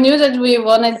 Yeah, we knew that we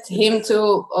wanted him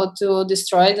to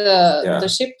destroy the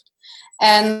ship,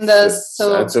 and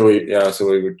so we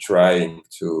were trying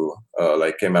to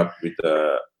like came up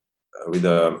with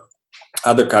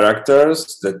other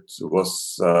characters that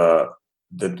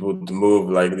would move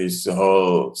like this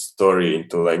whole story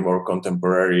into like more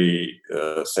contemporary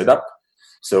setup.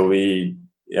 So we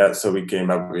came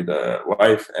up with a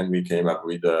wife, and we came up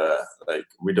with like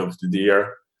Widow of the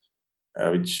Deer,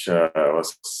 which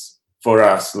was for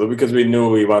us, because we knew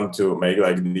we want to make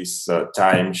like this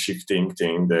time shifting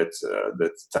thing that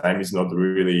time is not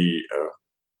really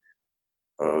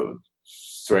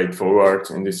straightforward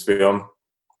in this film.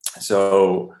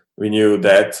 So we knew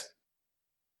that,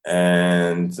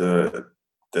 and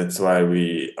that's why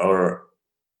we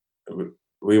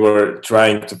were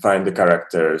trying to find the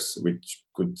characters which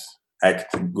could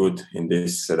act good in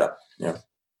this setup. Yeah,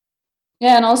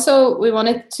 and also we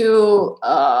wanted to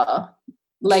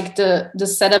like the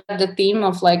setup, the theme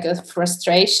of like a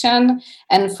frustration,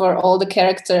 and for all the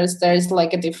characters there's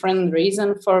like a different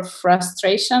reason for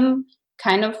frustration,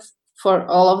 kind of, for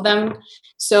all of them.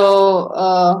 So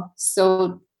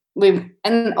we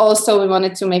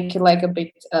wanted to make it like a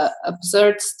bit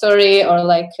absurd story, or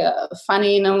like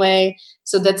funny in a way.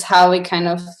 So that's how we kind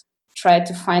of tried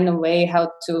to find a way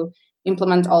how to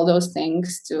implement all those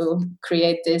things to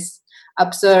create this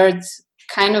absurd,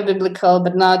 kind of biblical,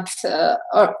 but not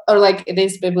or like it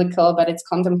is biblical but it's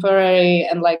contemporary,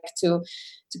 and like to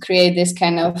create this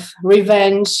kind of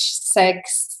revenge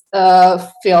sex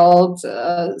filled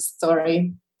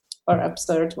story, or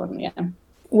absurd one. Yeah.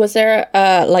 Was there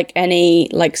like any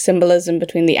like symbolism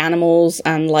between the animals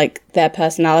and like their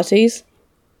personalities?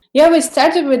 Yeah, we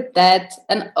started with that,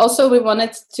 and also we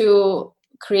wanted to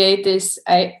create this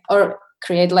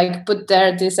put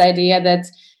there this idea that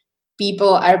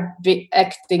people are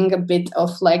acting a bit of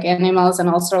like animals, and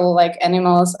also like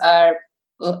animals are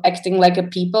acting like a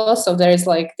people. So there is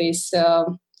like this,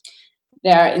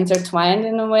 they are intertwined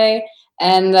in a way,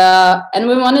 and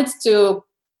we wanted to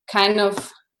kind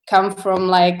of come from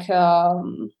like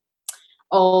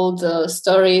old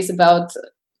stories about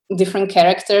different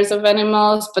characters of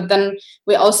animals, but then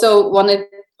we also wanted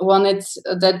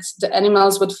that the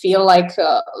animals would feel like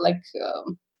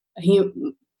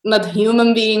not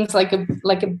human beings, like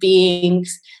a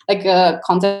beings, like a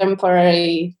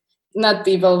contemporary, not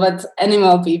people but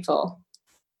animal people.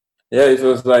 Yeah, it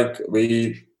was like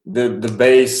the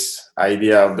base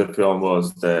idea of the film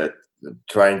was that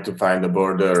trying to find a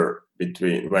border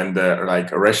between when the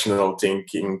like rational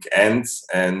thinking ends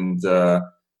and how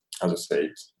to say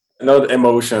it, not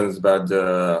emotions but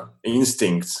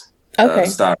instincts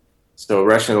start. So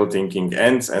rational thinking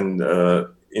ends and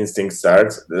instinct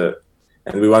starts,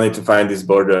 and we wanted to find this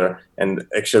border. And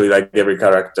actually, like every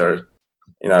character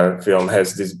in our film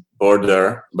has this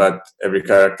border, but every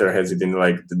character has it in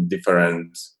like the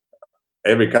different.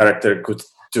 Every character could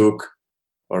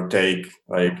take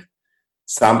like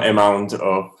some amount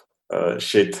of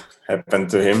shit happen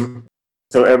to him.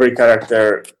 So every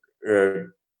character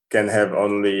can have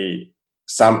only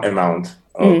some amount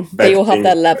of bad they all have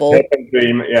their level. Happen to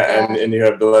him, and you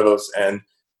have the levels, and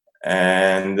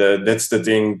that's the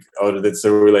thing, or that's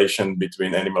the relation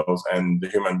between animals and the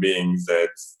human beings. That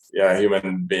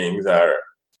human beings are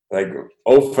like,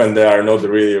 often they are not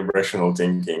really rational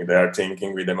thinking; they are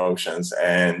thinking with emotions,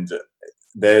 and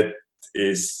that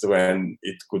is when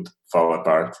it could fall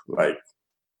apart, like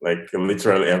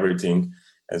literally everything,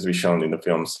 as we shown in the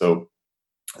film. So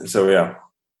yeah,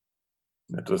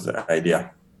 that was the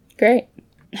idea. Great.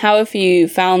 How have you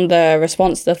found the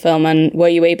response to the film, and were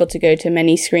you able to go to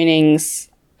many screenings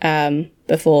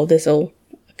before this all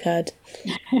occurred?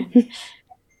 We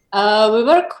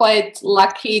were quite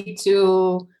lucky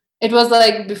to it was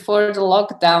like before the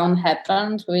lockdown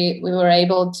happened. We were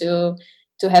able to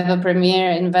have a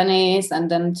premiere in Venice, and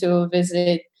then to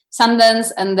visit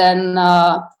Sundance, and then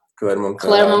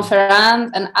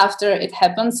Clermont-Ferrand. And after it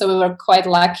happened, so we were quite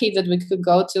lucky that we could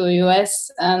go to the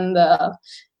US and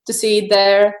to see it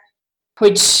there,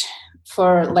 which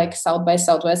for like South by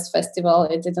Southwest Festival,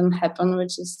 it didn't happen,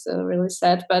 which is really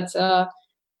sad. But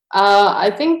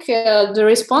I think the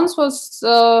response was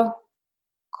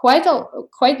quite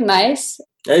nice.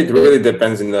 It really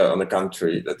depends on the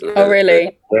country.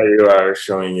 Really? Where you are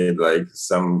showing it, like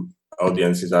some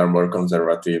audiences are more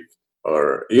conservative,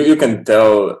 or you can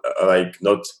tell, like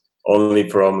not only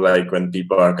from like when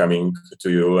people are coming to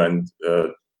you and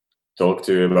talk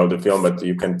to you about the film, but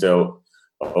you can tell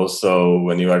also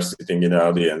when you are sitting in the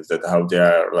audience that how they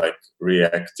are like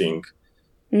reacting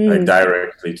like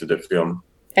directly to the film.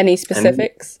 Any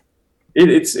specifics? And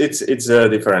it's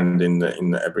different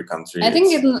in every country. I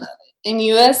think in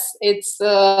US it's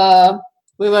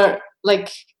we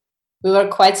were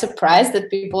quite surprised that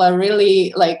people are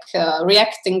really like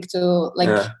reacting to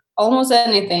like almost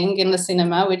anything in the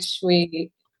cinema, which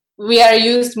we are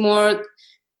used more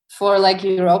for like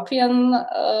European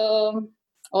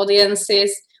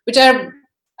audiences, which are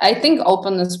I think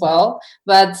open as well.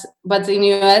 But in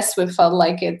US we felt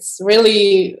like it's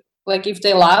really like if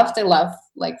they laugh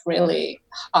like really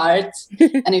hard,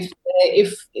 and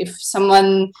if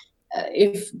someone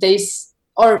if they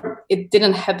or it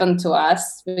didn't happen to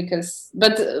us because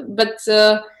but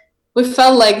we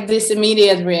felt like this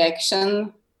immediate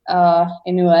reaction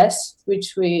in US,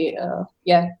 which we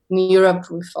in Europe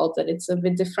we felt that it's a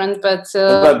bit different, but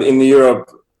in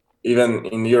Europe, even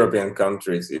in European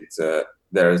countries, it's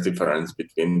there is difference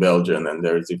between Belgium and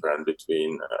there is difference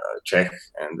between Czech,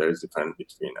 and there is difference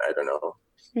between I don't know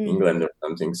England or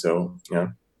something. So yeah,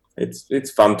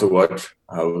 it's fun to watch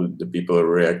how the people are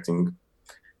reacting.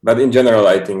 But in general,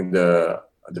 I think the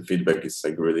feedback is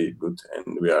like really good,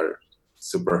 and we are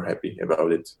super happy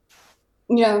about it.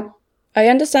 Yeah, I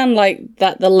understand like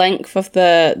that the length of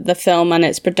the film and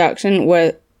its production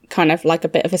were kind of like a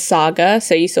bit of a saga.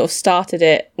 So you sort of started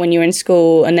it when you were in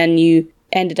school, and then you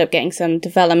ended up getting some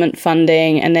development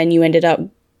funding, and then you ended up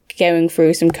going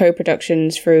through some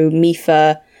co-productions through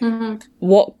MIFA. Mm-hmm.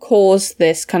 What caused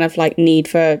this kind of like need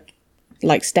for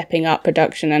like stepping up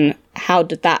production, and how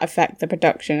did that affect the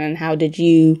production, and how did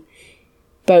you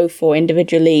both or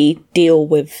individually deal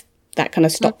with that kind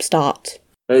of stop-start?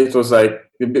 It was like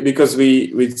because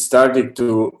we started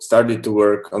to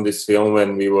work on this film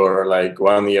when we were like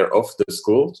 1 year off the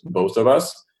school, both of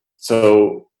us.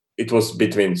 So it was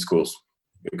between schools.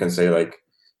 You can say like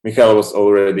Michaela was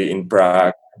already in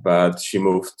Prague, but she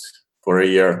moved for a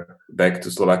year back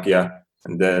to Slovakia,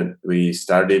 and then we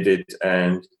started it,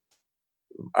 and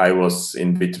I was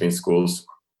in between schools.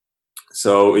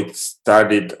 So it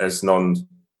started as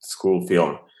non-school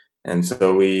film. And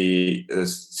so we,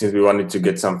 since we wanted to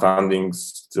get some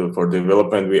fundings for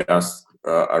development, we asked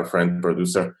our friend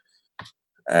producer.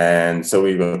 And so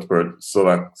we got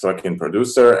Slovakian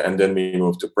producer, and then we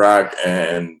moved to Prague.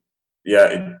 And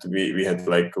yeah, we had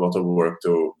like a lot of work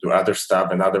to do other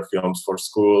stuff and other films for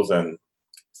schools and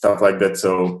stuff like that.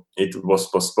 So it was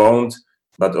postponed.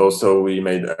 But also we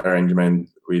made arrangement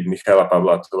with Michaela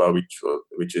Pavlatova,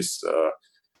 which is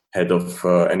head of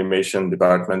animation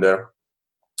department there,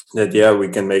 that we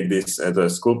can make this as a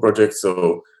school project.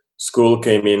 So school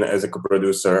came in as a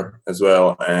co-producer as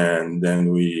well, and then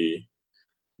we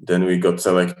got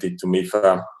selected to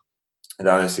MIFA at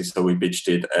Annecy, so we pitched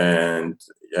it, and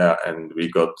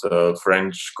we got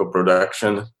French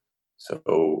co-production.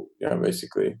 So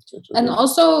basically. And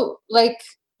also like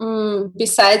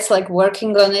besides like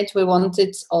working on it, we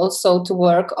wanted also to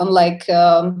work on like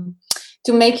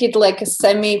to make it like a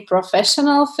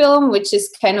semi-professional film, which is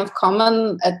kind of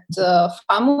common at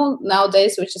FAMU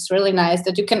nowadays, which is really nice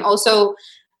that you can also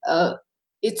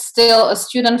it's still a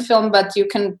student film, but you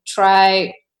can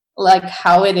try like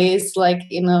how it is like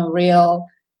in a real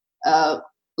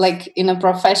like in a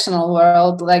professional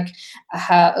world, like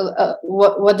how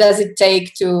what does it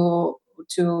take to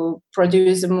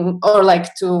produce a movie, or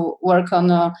like to work on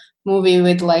a movie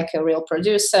with like a real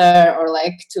producer, or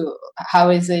like to how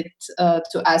is it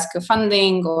to ask a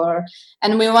funding,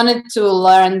 and we wanted to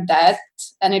learn that,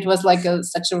 and it was like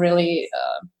such a really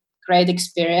great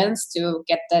experience to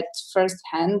get that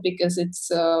firsthand, because it's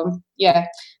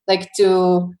like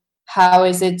to how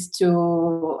is it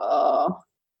to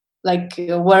like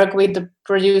work with the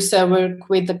producer, work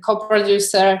with the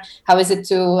co-producer, how is it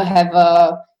to have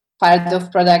a part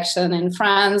of production in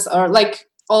France, or like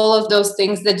all of those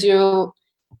things that you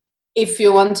if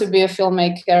you want to be a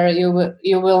filmmaker,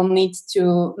 you will need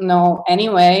to know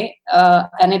anyway.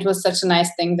 And it was such a nice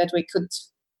thing that we could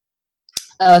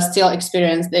still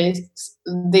experience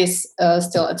this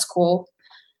still at school,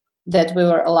 that we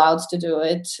were allowed to do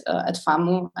it at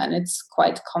FAMU, and it's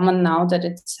quite common now that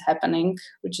it's happening,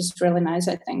 which is really nice,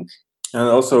 I think. And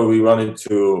also we wanted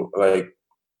to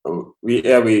we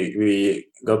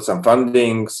got some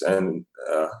fundings, and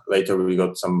later we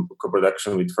got some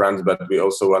co-production with friends, but we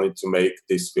also wanted to make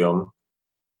this film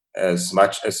as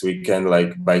much as we can,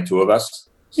 like by two of us.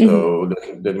 So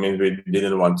that means we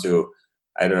didn't want to,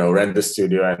 I don't know, rent the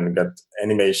studio and get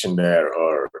animation there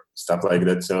or stuff like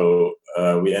that. So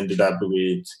we ended up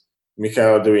with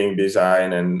Michael doing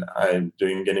design and I'm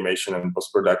doing animation and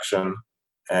post-production.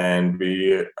 And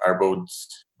we are both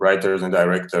writers and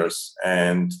directors.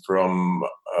 And from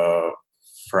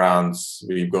France,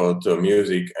 we got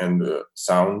music and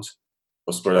sound,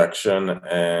 post-production,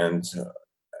 and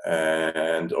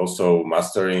also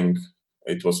mastering.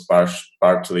 It was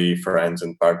partly France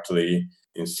and partly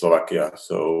in Slovakia.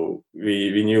 So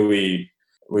we knew we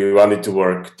wanted to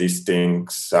work these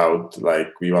things out.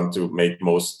 Like we want to make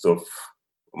most of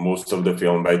the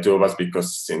film by two of us,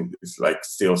 because it's like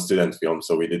still student film.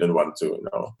 So we didn't want to,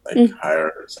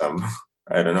 hire some,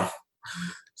 I don't know,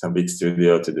 some big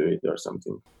studio to do it or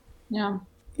something. Yeah.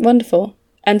 Wonderful.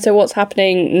 And so what's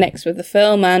happening next with the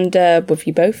film and with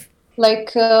you both?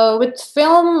 Like with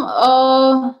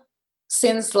film,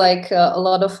 since like a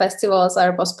lot of festivals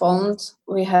are postponed,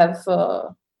 we have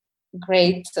a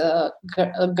great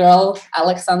girl,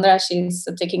 Alexandra. She's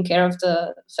taking care of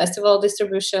the festival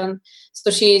distribution. So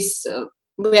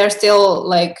we are still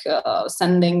like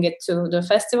sending it to the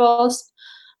festivals,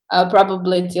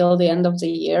 probably till the end of the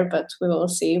year, but we will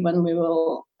see when we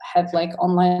will have like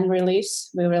online release.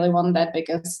 We really want that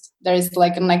because there is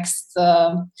like a next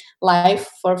life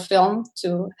for film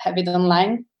to have it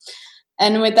online.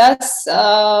 And with us,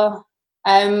 I'm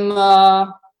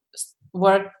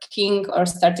working or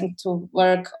starting to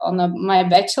work on my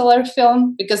bachelor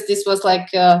film, because this was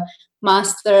like a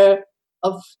master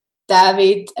of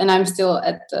David, and I'm still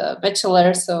at the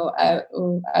bachelor, so I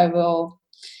will,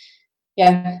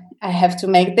 I have to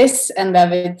make this, and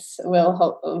David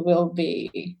will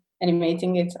be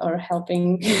animating it or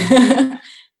helping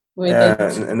with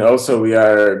it. And also we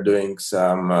are doing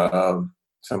some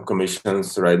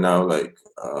commissions right now, like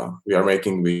we are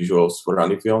making visuals for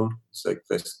Anifilm. It's like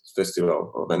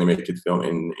festival of animated film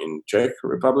in Czech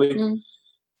Republic,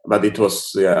 but it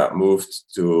was moved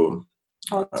to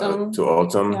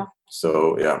autumn. Yeah.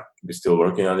 So we're still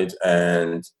working on it,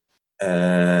 and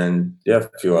a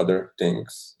few other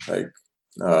things like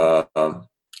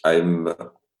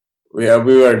we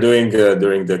were doing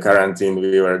during the quarantine,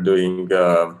 we were doing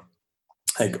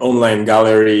like online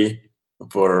gallery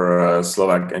for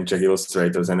Slovak and Czech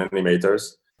illustrators and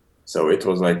animators. So it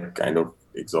was like kind of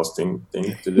exhausting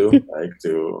thing to do, like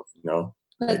to,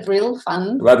 But real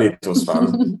fun. But it was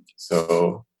fun.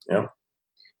 So,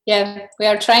 Yeah, we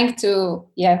are trying to,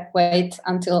 wait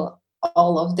until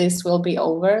all of this will be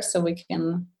over so we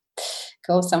can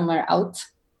go somewhere out.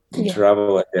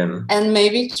 Travel again. And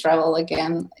maybe travel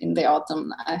again in the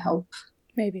autumn, I hope.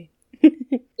 Maybe.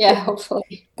 Yeah,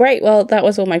 hopefully. Great. Well, that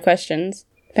was all my questions.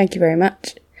 Thank you very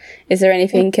much. Is there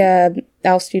anything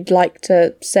else you'd like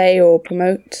to say or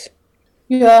promote?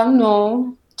 Yeah,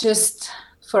 no, just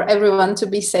for everyone to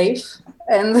be safe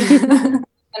and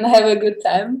and have a good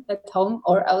time at home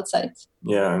or outside.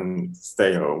 Yeah, and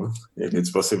stay home if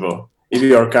it's possible. If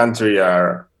your country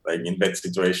are like in bad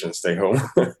situation, stay home.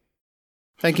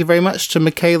 Thank you very much to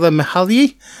Michaela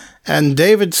Mihalyi and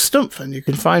David Stumpf, and you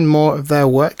can find more of their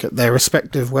work at their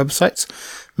respective websites.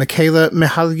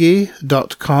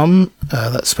 MichaelaMihalyi.com,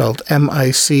 that's spelled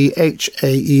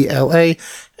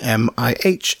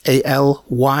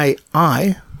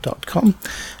MichaelaMihalyi.com,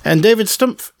 and David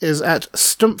Stumpf is at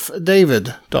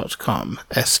stumpfdavid.com,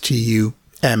 STUMPF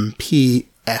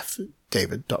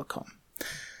David.com.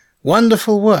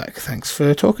 Wonderful work. Thanks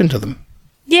for talking to them.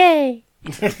 Yay!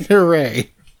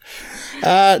 Hooray.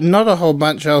 Not a whole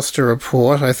bunch else to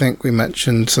report. I think we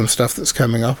mentioned some stuff that's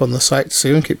coming up on the site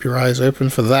soon. Keep your eyes open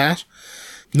for that.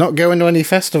 Not going to any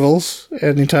festivals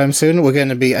anytime soon. We're going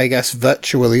to be, I guess,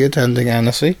 virtually attending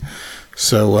Annecy.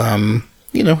 So,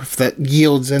 if that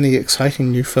yields any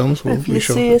exciting new films, we'll be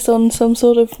sure. If you see us on some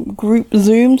sort of group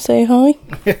Zoom, say hi.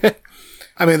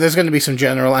 I mean, there's going to be some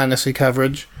general Annecy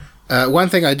coverage. One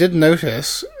thing I did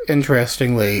notice,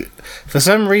 interestingly, for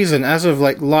some reason, as of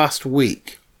last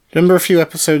week, remember a few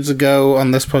episodes ago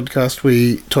on this podcast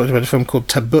we talked about a film called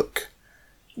Tabuk?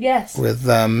 Yes. With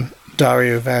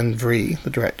Dario Van Vrie, the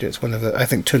director. It's one of the, I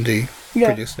think Tundi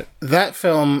produced it. That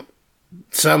film,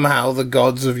 somehow the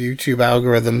gods of YouTube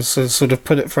algorithms have sort of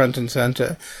put it front and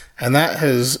center, and that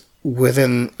has,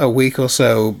 within a week or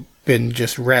so, been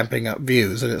just ramping up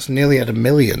views, and it's nearly at 1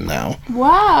 million now.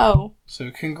 Wow. So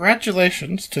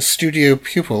congratulations to Studio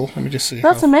Pupil. Let me just see.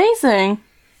 That's amazing.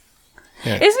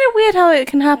 Yeah. Isn't it weird how it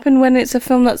can happen when it's a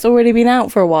film that's already been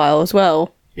out for a while as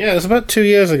well? Yeah, it was about 2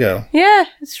 years ago. Yeah,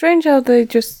 it's strange how they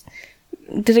just...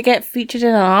 Did it get featured in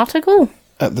an article?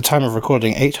 At the time of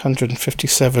recording,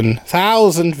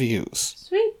 857,000 views.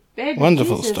 Sweet baby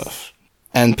Wonderful Jesus. stuff.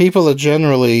 And people are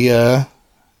generally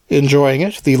enjoying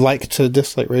it. The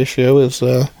like-to-dislike ratio is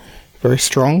very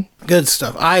strong. Good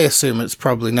stuff. I assume it's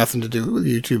probably nothing to do with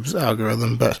YouTube's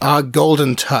algorithm, but our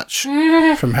golden touch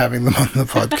from having them on the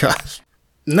podcast.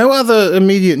 No other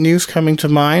immediate news coming to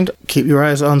mind. Keep your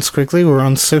eyes on Squiggly. We're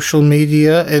on social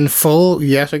media in full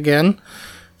yet again.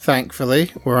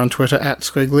 Thankfully, we're on Twitter at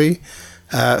Squiggly,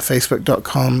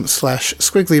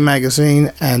 Facebook.com/Squiggly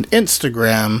Magazine, and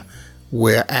Instagram,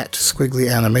 we're at Squiggly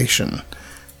Animation.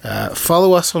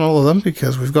 Follow us on all of them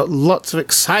because we've got lots of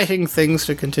exciting things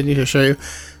to continue to show you.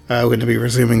 We're going to be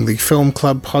resuming the Film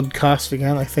Club podcast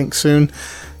again, I think, soon.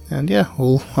 And yeah,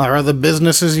 all our other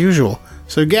business as usual.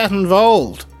 So get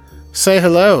involved. Say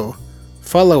hello.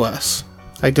 Follow us.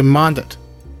 I demand it.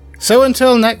 So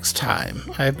until next time,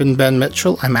 I've been Ben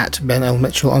Mitchell. I'm at Ben L.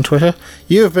 Mitchell on Twitter.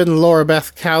 You have been Laura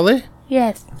Beth Cowley.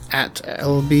 Yes. At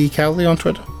LB Cowley on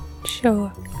Twitter.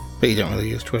 Sure. But you don't really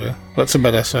use Twitter. What's a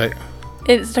better site?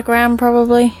 Instagram,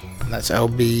 probably. And that's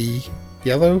LB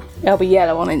Yellow. It'll be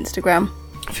yellow on Instagram.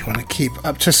 If you want to keep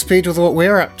up to speed with what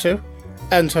we're up to.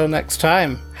 Until next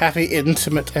time, happy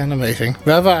intimate animating.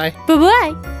 Bye-bye.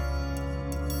 Bye-bye.